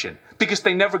attention because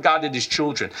they never got it as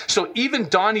children. So even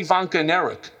Don, Ivanka, and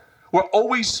Eric were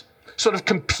always sort of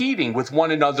competing with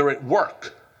one another at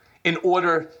work in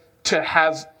order to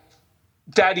have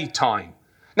daddy time.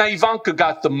 Now, Ivanka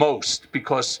got the most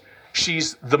because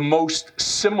she's the most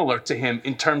similar to him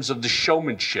in terms of the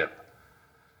showmanship.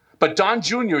 But Don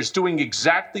Jr. is doing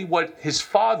exactly what his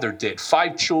father did.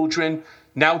 5 children,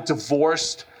 now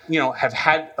divorced, have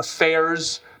had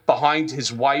affairs behind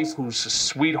his wife, who's a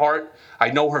sweetheart. I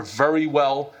know her very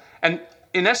well. And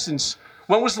in essence,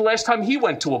 when was the last time he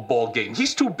went to a ball game?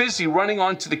 He's too busy running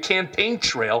onto the campaign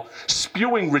trail,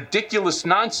 spewing ridiculous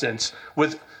nonsense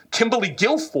with Kimberly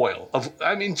Guilfoyle.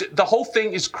 The whole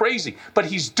thing is crazy. But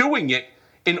he's doing it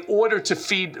in order to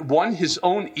feed, 1, his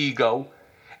own ego,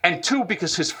 and 2,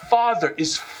 because his father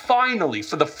is finally,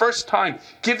 for the first time,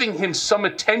 giving him some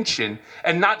attention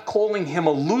and not calling him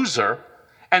a loser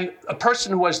and a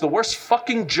person who has the worst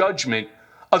fucking judgment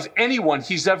of anyone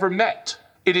he's ever met.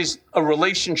 It is a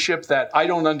relationship that I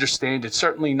don't understand. It's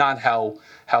certainly not how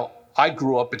I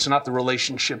grew up. It's not the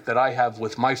relationship that I have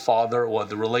with my father or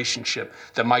the relationship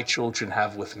that my children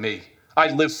have with me. I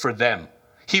live for them.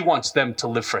 He wants them to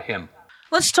live for him.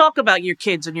 Let's talk about your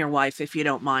kids and your wife, if you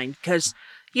don't mind, because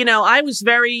I was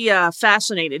very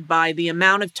fascinated by the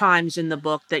amount of times in the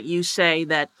book that you say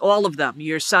that all of them,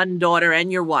 your son, daughter,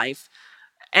 and your wife,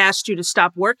 asked you to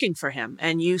stop working for him,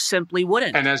 and you simply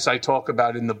wouldn't. And as I talk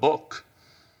about in the book,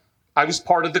 I was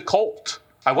part of the cult.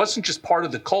 I wasn't just part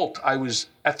of the cult. I was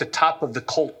at the top of the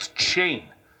cult chain.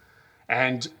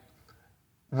 And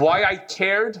why I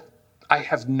cared, I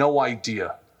have no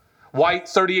idea. Why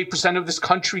 38% of this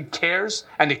country cares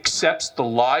and accepts the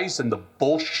lies and the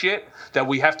bullshit that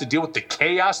we have to deal with, the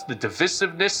chaos, the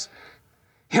divisiveness.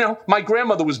 My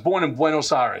grandmother was born in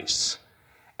Buenos Aires.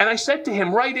 And I said to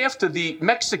him right after the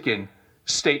Mexican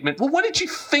statement, well, what did you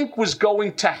think was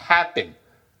going to happen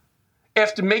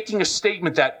after making a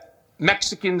statement that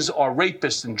Mexicans are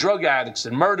rapists and drug addicts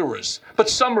and murderers, but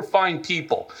some are fine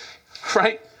people,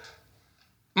 right?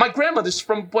 My grandmother's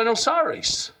from Buenos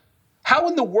Aires. How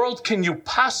in the world can you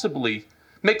possibly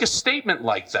make a statement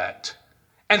like that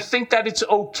and think that it's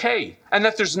okay and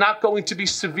that there's not going to be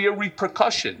severe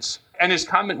repercussions? And his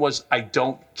comment was, I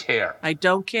don't care. I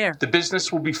don't care. The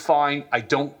business will be fine. I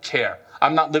don't care.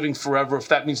 I'm not living forever. If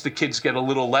that means the kids get a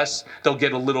little less, they'll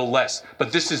get a little less.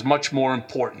 But this is much more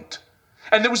important.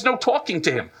 And there was no talking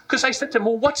to him because I said to him,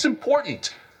 well, what's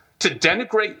important? To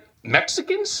denigrate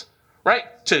Mexicans,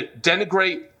 right? To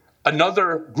denigrate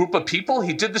another group of people?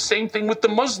 He did the same thing with the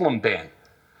Muslim ban.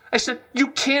 I said, you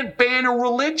can't ban a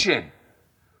religion,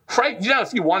 right?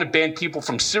 If you want to ban people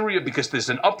from Syria because there's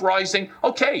an uprising,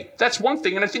 okay, that's one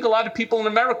thing. And I think a lot of people in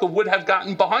America would have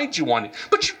gotten behind you on it.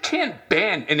 But you can't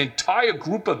ban an entire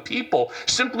group of people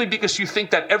simply because you think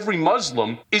that every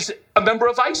Muslim is a member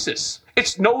of ISIS.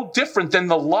 It's no different than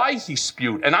the lie he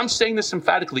spewed. And I'm saying this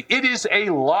emphatically. It is a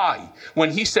lie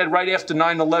when he said right after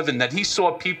 9/11 that he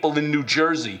saw people in New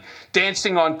Jersey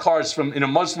dancing on cars in a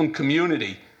Muslim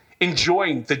community,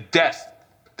 enjoying the death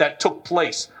that took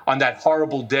place on that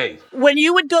horrible day. When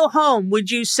you would go home,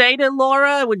 would you say to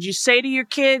Laura, would you say to your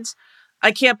kids,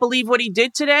 I can't believe what he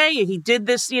did today? He did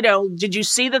this, did you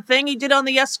see the thing he did on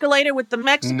the escalator with the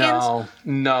Mexicans?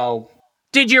 No.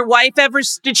 Did your wife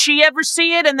did she ever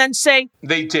see it and then say?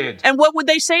 They did. And what would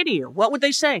they say to you? What would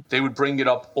they say? They would bring it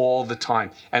up all the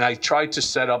time. And I tried to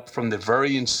set up from the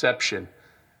very inception,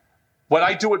 what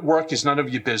I do at work is none of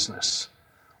your business.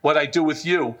 What I do with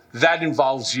you, that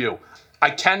involves you. I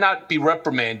cannot be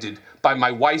reprimanded by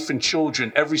my wife and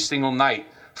children every single night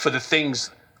for the things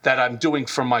that I'm doing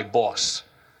for my boss.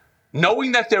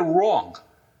 Knowing that they're wrong,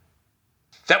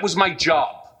 that was my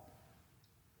job.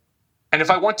 And if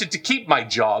I wanted to keep my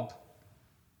job,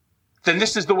 then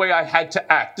this is the way I had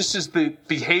to act. This is the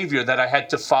behavior that I had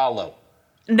to follow.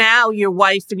 Now your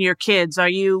wife and your kids,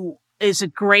 is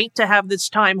it great to have this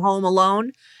time home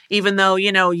alone? Even though,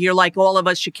 you're like all of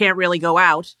us, you can't really go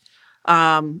out.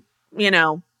 Are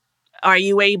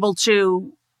you able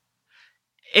to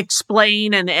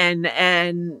explain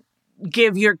and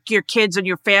give your kids and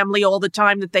your family all the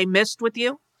time that they missed with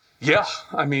you? Yeah,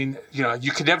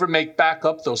 you could never make back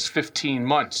up those 15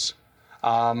 months.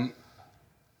 And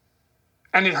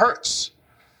it hurts.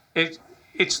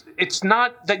 It's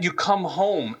not that you come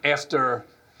home after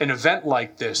an event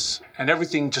like this and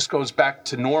everything just goes back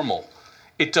to normal.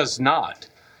 It does not.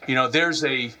 There's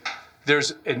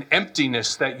an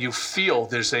emptiness that you feel.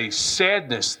 There's a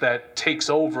sadness that takes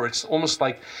over. It's almost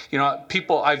like,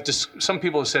 some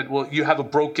people have said, well, you have a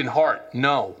broken heart.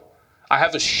 No. I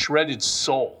have a shredded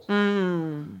soul.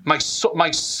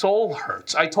 My soul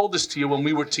hurts. I told this to you when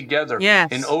we were together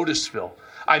in Otisville.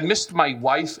 I missed my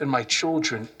wife and my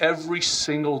children every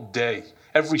single day,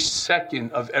 every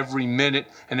second of every minute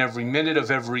and every minute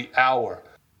of every hour.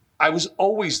 I was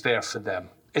always there for them,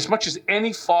 as much as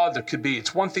any father could be.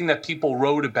 It's one thing that people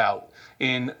wrote about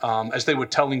in, as they were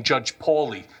telling Judge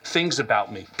Pauly, things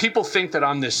about me. People think that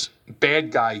I'm this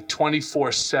bad guy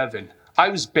 24/7. I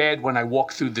was bad when I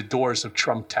walked through the doors of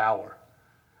Trump Tower.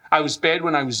 I was bad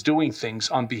when I was doing things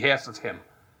on behalf of him.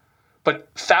 But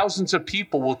thousands of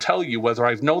people will tell you, whether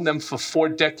I've known them for 4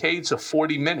 decades or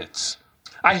 40 minutes,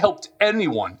 I helped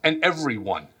anyone and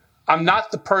everyone. I'm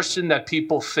not the person that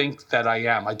people think that I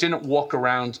am. I didn't walk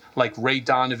around like Ray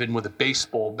Donovan with a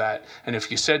baseball bat, and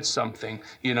if you said something,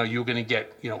 you were going to get,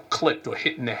 clipped or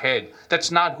hit in the head.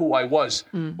 That's not who I was.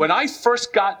 When I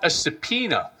first got a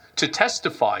subpoena to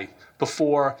testify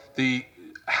before the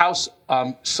House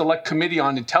Select Committee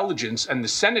on Intelligence and the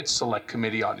Senate Select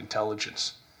Committee on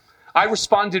Intelligence, I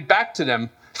responded back to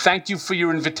them, "Thank you for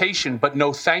your invitation, but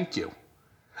no thank you."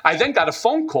 I then got a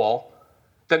phone call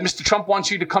that Mr. Trump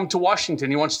wants you to come to Washington.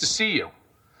 He wants to see you.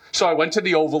 So I went to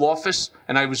the Oval Office,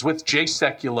 and I was with Jay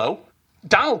Sekulow.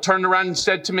 Donald turned around and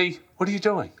said to me, "What are you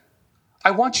doing?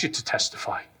 I want you to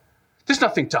testify. There's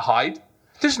nothing to hide.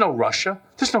 There's no Russia.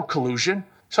 There's no collusion."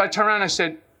 So I turned around and I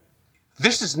said,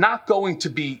 "This is not going to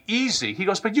be easy." He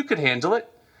goes, "But you could handle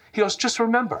it." He goes, "Just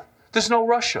remember, there's no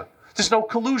Russia. There's no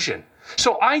collusion."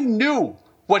 So I knew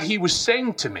what he was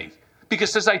saying to me,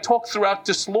 because as I talk throughout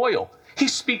Disloyal, he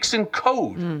speaks in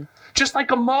code, just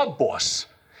like a mob boss.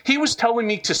 He was telling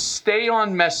me to stay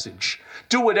on message,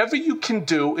 do whatever you can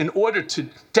do in order to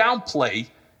downplay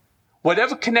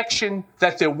whatever connection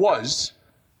that there was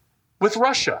with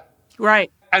Russia.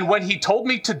 Right. And when he told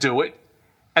me to do it,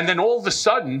 and then all of a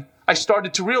sudden, I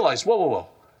started to realize, whoa.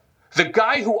 The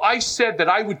guy who I said that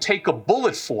I would take a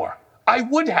bullet for, I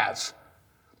would have.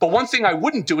 But one thing I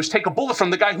wouldn't do is take a bullet from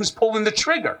the guy who's pulling the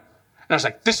trigger. And I was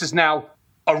like, this is now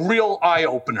a real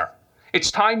eye-opener.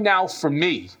 It's time now for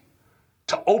me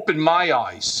to open my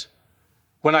eyes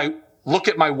when I look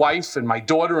at my wife and my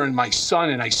daughter and my son,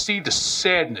 and I see the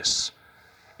sadness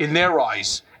in their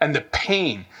eyes and the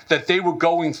pain that they were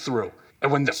going through.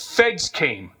 And when the feds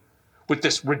came with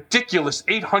this ridiculous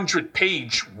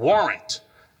 800-page warrant,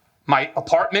 my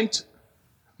apartment,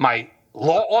 my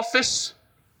law office,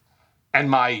 and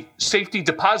my safety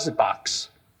deposit box,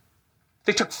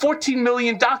 they took 14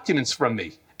 million documents from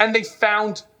me, and they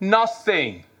found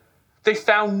nothing. They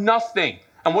found nothing.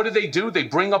 And what do? They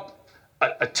bring up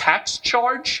a tax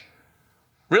charge?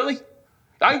 Really?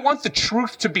 I want the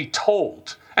truth to be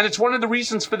told. And it's one of the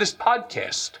reasons for this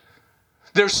podcast.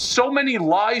 There's so many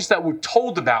lies that were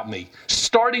told about me,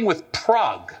 starting with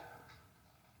Prague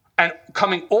and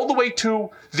coming all the way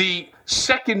to the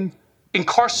second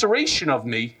incarceration of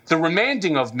me, the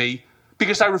remanding of me,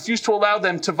 because I refused to allow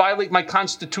them to violate my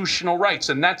constitutional rights.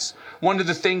 And that's one of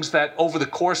the things that over the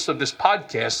course of this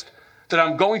podcast that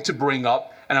I'm going to bring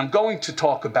up, and I'm going to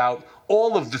talk about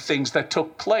all of the things that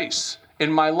took place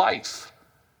in my life,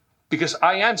 because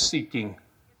I am seeking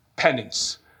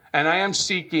penance and I am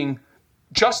seeking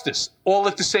justice all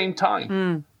at the same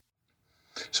time.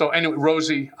 So anyway,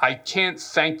 Rosie, I can't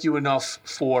thank you enough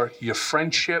for your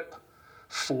friendship,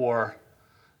 for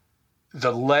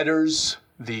the letters,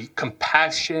 the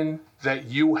compassion that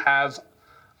you have.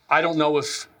 I don't know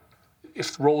if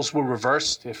roles were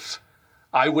reversed, if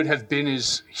I would have been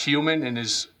as human and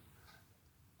as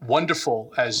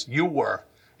wonderful as you were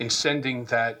in sending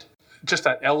that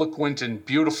eloquent and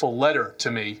beautiful letter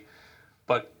to me.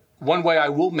 But one way I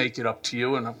will make it up to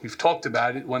you, and we've talked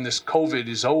about it, when this COVID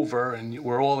is over and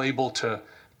we're all able to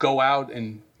go out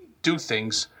and do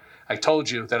things, I told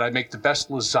you that I make the best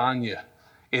lasagna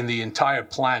in the entire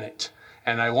planet.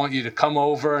 And I want you to come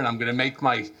over, and I'm going to make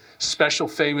my special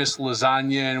famous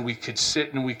lasagna, and we could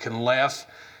sit and we can laugh,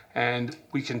 and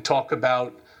we can talk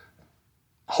about,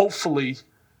 hopefully,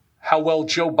 how well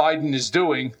Joe Biden is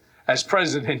doing as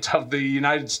president of the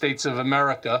United States of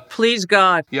America. Please,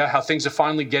 God. Yeah, how things are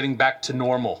finally getting back to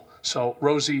normal. So,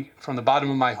 Rosie, from the bottom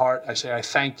of my heart, I say I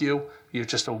thank you. You're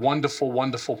just a wonderful,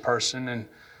 wonderful person. And,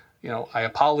 I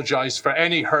apologize for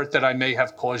any hurt that I may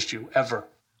have caused you ever.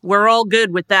 We're all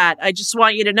good with that. I just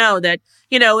want you to know that,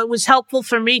 it was helpful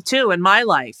for me, too, in my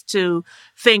life to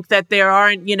think that there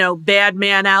aren't, bad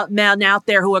men out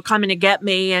there who are coming to get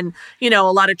me. And, a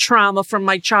lot of trauma from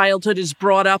my childhood is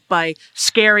brought up by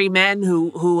scary men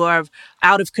who are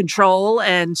out of control.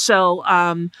 And so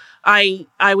I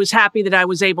was happy that I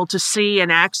was able to see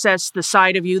and access the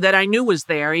side of you that I knew was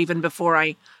there even before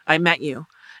I met you.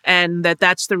 and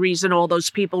that's the reason all those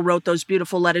people wrote those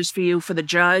beautiful letters for you for the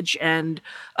judge, and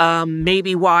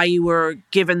maybe why you were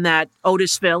given that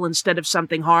Otisville instead of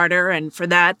something harder. And for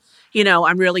that,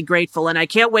 I'm really grateful, and I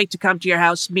can't wait to come to your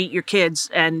house, meet your kids,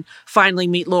 and finally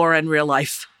meet Laura in real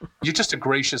life. You're just a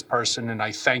gracious person, and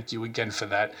I thank you again for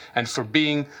that, and for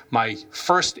being my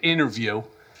first interview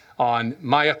on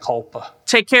Mea Culpa.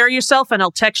 Take care of yourself, and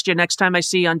I'll text you next time I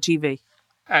see you on TV.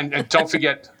 And don't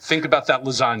forget, think about that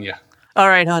lasagna. All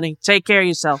right, honey. Take care of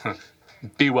yourself.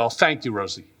 Be well. Thank you,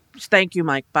 Rosie. Thank you,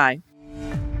 Mike. Bye.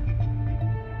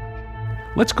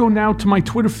 Let's go now to my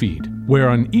Twitter feed, where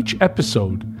on each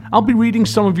episode, I'll be reading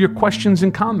some of your questions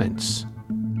and comments.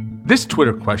 This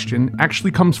Twitter question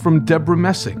actually comes from Deborah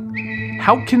Messing.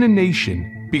 How can a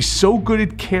nation be so good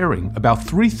at caring about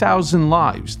 3,000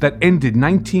 lives that ended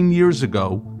 19 years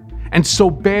ago, and so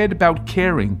bad about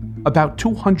caring about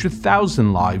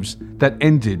 200,000 lives that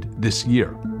ended this year?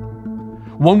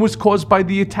 One was caused by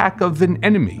the attack of an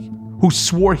enemy who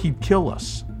swore he'd kill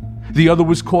us. The other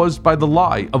was caused by the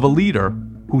lie of a leader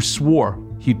who swore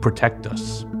he'd protect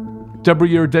us. Deborah,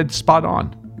 you're dead spot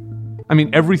on. I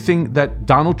mean, everything that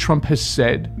Donald Trump has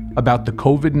said about the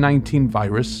COVID-19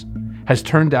 virus has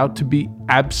turned out to be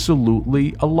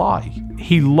absolutely a lie.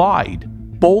 He lied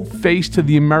bold-faced to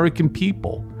the American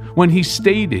people when he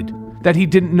stated that he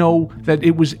didn't know that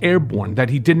it was airborne, that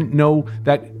he didn't know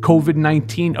that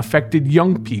COVID-19 affected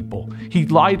young people. He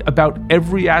lied about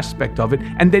every aspect of it,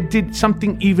 and then did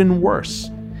something even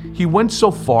worse. He went so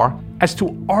far as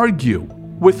to argue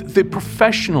with the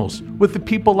professionals, with the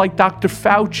people like Dr.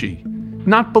 Fauci,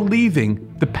 not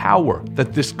believing the power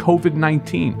that this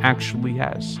COVID-19 actually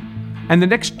has. And the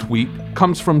next tweet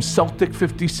comes from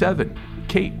Celtic57,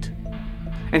 Kate.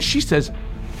 And she says,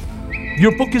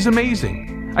 "Your book is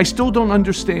amazing. I still don't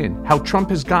understand how Trump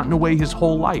has gotten away his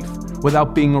whole life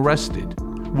without being arrested.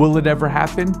 Will it ever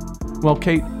happen?" Well,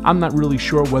 Kate, I'm not really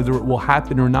sure whether it will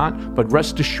happen or not, but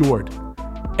rest assured,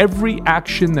 every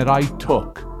action that I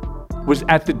took was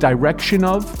at the direction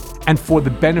of and for the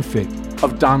benefit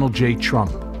of Donald J.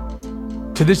 Trump.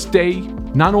 To this day,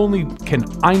 not only can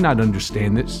I not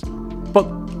understand this, but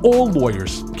all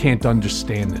lawyers can't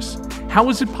understand this. How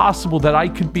is it possible that I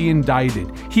could be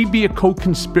indicted, he be a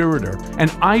co-conspirator,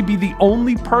 and I be the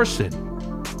only person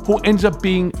who ends up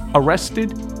being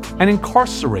arrested and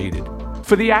incarcerated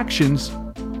for the actions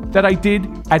that I did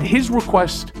at his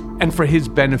request and for his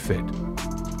benefit?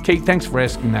 Kate, thanks for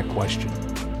asking that question.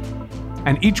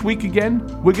 And each week again,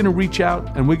 we're going to reach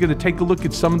out and we're going to take a look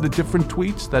at some of the different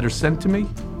tweets that are sent to me,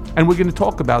 and we're going to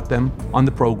talk about them on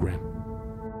the program.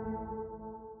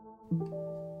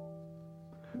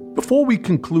 Before we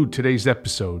conclude today's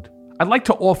episode, I'd like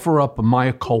to offer up a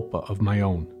Mea Culpa of my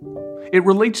own. It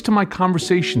relates to my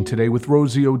conversation today with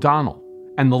Rosie O'Donnell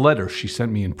and the letter she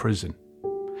sent me in prison.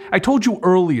 I told you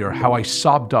earlier how I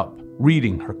sobbed up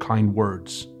reading her kind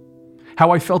words,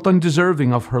 how I felt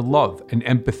undeserving of her love and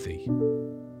empathy.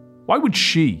 Why would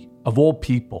she, of all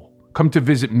people, come to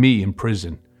visit me in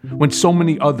prison when so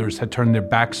many others had turned their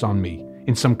backs on me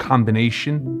in some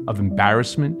combination of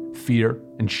embarrassment, fear,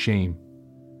 and shame?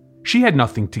 She had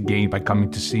nothing to gain by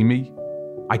coming to see me.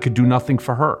 I could do nothing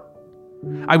for her.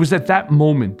 I was at that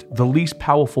moment the least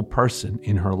powerful person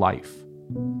in her life.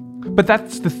 But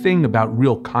that's the thing about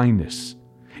real kindness.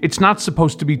 It's not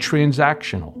supposed to be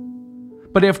transactional.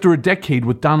 But after a decade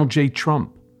with Donald J.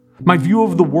 Trump, my view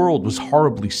of the world was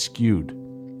horribly skewed.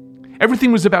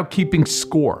 Everything was about keeping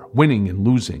score, winning and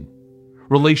losing.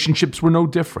 Relationships were no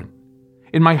different.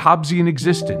 In my Hobbesian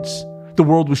existence, the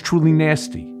world was truly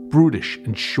nasty, brutish,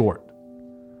 and short.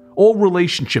 All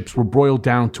relationships were boiled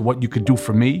down to what you could do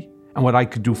for me and what I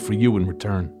could do for you in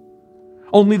return.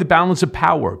 Only the balance of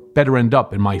power better end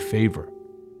up in my favor.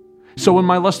 So in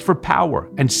my lust for power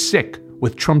and sick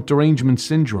with Trump derangement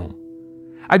syndrome,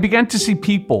 I began to see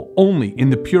people only in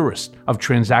the purest of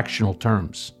transactional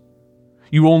terms.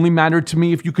 You only mattered to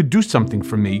me if you could do something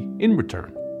for me in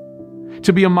return.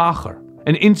 To be a macher,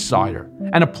 an insider,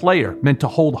 and a player meant to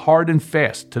hold hard and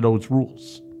fast to those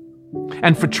rules.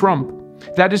 And for Trump,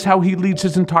 that is how he leads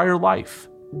his entire life.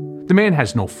 The man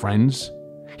has no friends.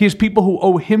 He has people who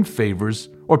owe him favors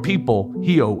or people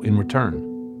he owe in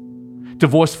return.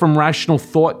 Divorced from rational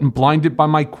thought and blinded by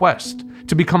my quest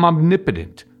to become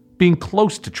omnipotent, being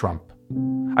close to Trump,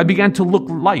 I began to look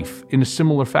life in a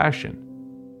similar fashion.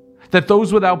 That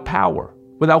those without power,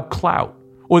 without clout,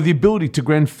 or the ability to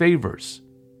grant favors,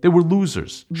 they were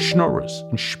losers, schnorrers,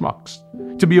 and schmucks,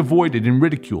 to be avoided and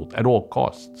ridiculed at all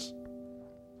costs.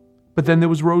 But then there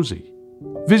was Rosie,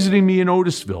 visiting me in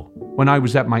Otisville when I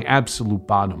was at my absolute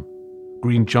bottom,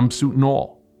 green jumpsuit and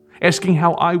all, asking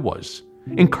how I was,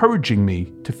 encouraging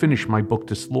me to finish my book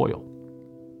Disloyal.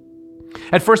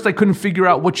 At first, I couldn't figure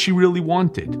out what she really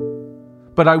wanted,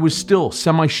 but I was still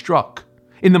semi-struck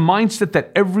in the mindset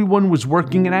that everyone was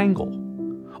working an angle.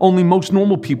 Only most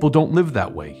normal people don't live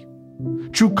that way.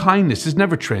 True kindness is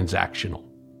never transactional.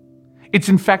 It's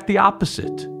in fact the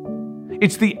opposite.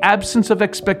 It's the absence of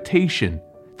expectation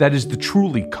that is the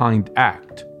truly kind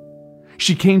act.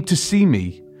 She came to see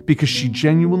me because she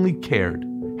genuinely cared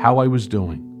how I was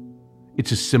doing.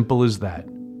 It's as simple as that.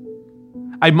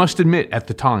 I must admit at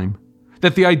the time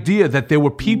that the idea that there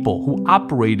were people who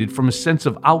operated from a sense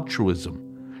of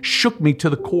altruism shook me to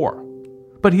the core.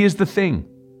 But here's the thing.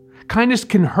 Kindness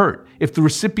can hurt if the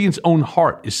recipient's own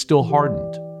heart is still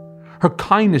hardened. Her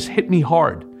kindness hit me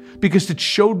hard because it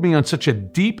showed me on such a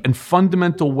deep and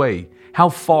fundamental way how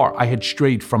far I had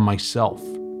strayed from myself.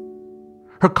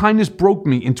 Her kindness broke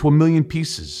me into a million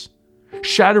pieces,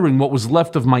 shattering what was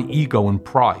left of my ego and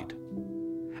pride.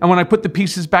 And when I put the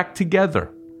pieces back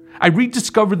together, I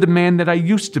rediscovered the man that I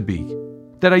used to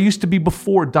be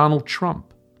before Donald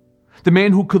Trump. The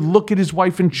man who could look at his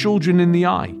wife and children in the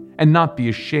eye and not be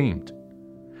ashamed.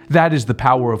 That is the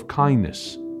power of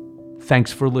kindness.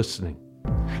 Thanks for listening.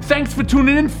 Thanks for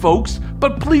tuning in, folks,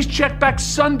 but please check back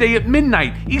Sunday at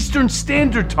midnight Eastern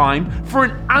Standard Time for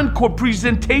an encore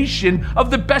presentation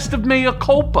of the best of Mea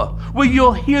Culpa, where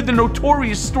you'll hear the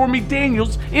notorious Stormy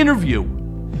Daniels interview.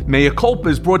 Mea Culpa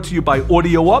is brought to you by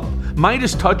Audio Up,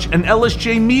 Midas Touch, and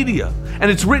LSJ Media, and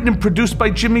it's written and produced by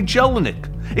Jimmy Jelinek.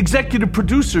 Executive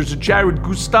producers are Jared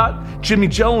Gustat, Jimmy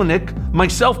Jelinek,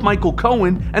 myself, Michael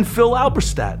Cohen, and Phil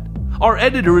Alberstadt. Our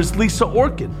editor is Lisa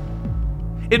Orkin.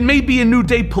 It may be a new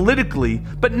day politically,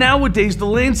 but nowadays the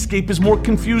landscape is more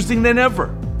confusing than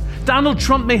ever. Donald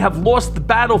Trump may have lost the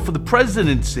battle for the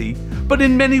presidency, but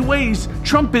in many ways,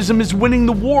 Trumpism is winning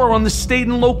the war on the state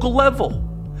and local level.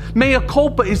 Mea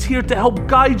Culpa is here to help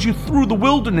guide you through the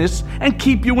wilderness and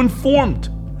keep you informed.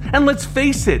 And let's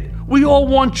face it, we all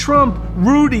want Trump,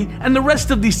 Rudy, and the rest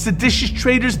of these seditious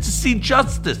traitors to see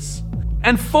justice.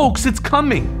 And folks, it's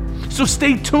coming. So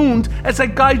stay tuned as I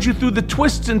guide you through the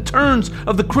twists and turns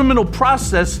of the criminal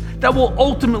process that will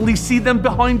ultimately see them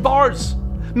behind bars.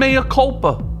 Mea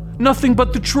Culpa, nothing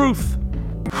but the truth.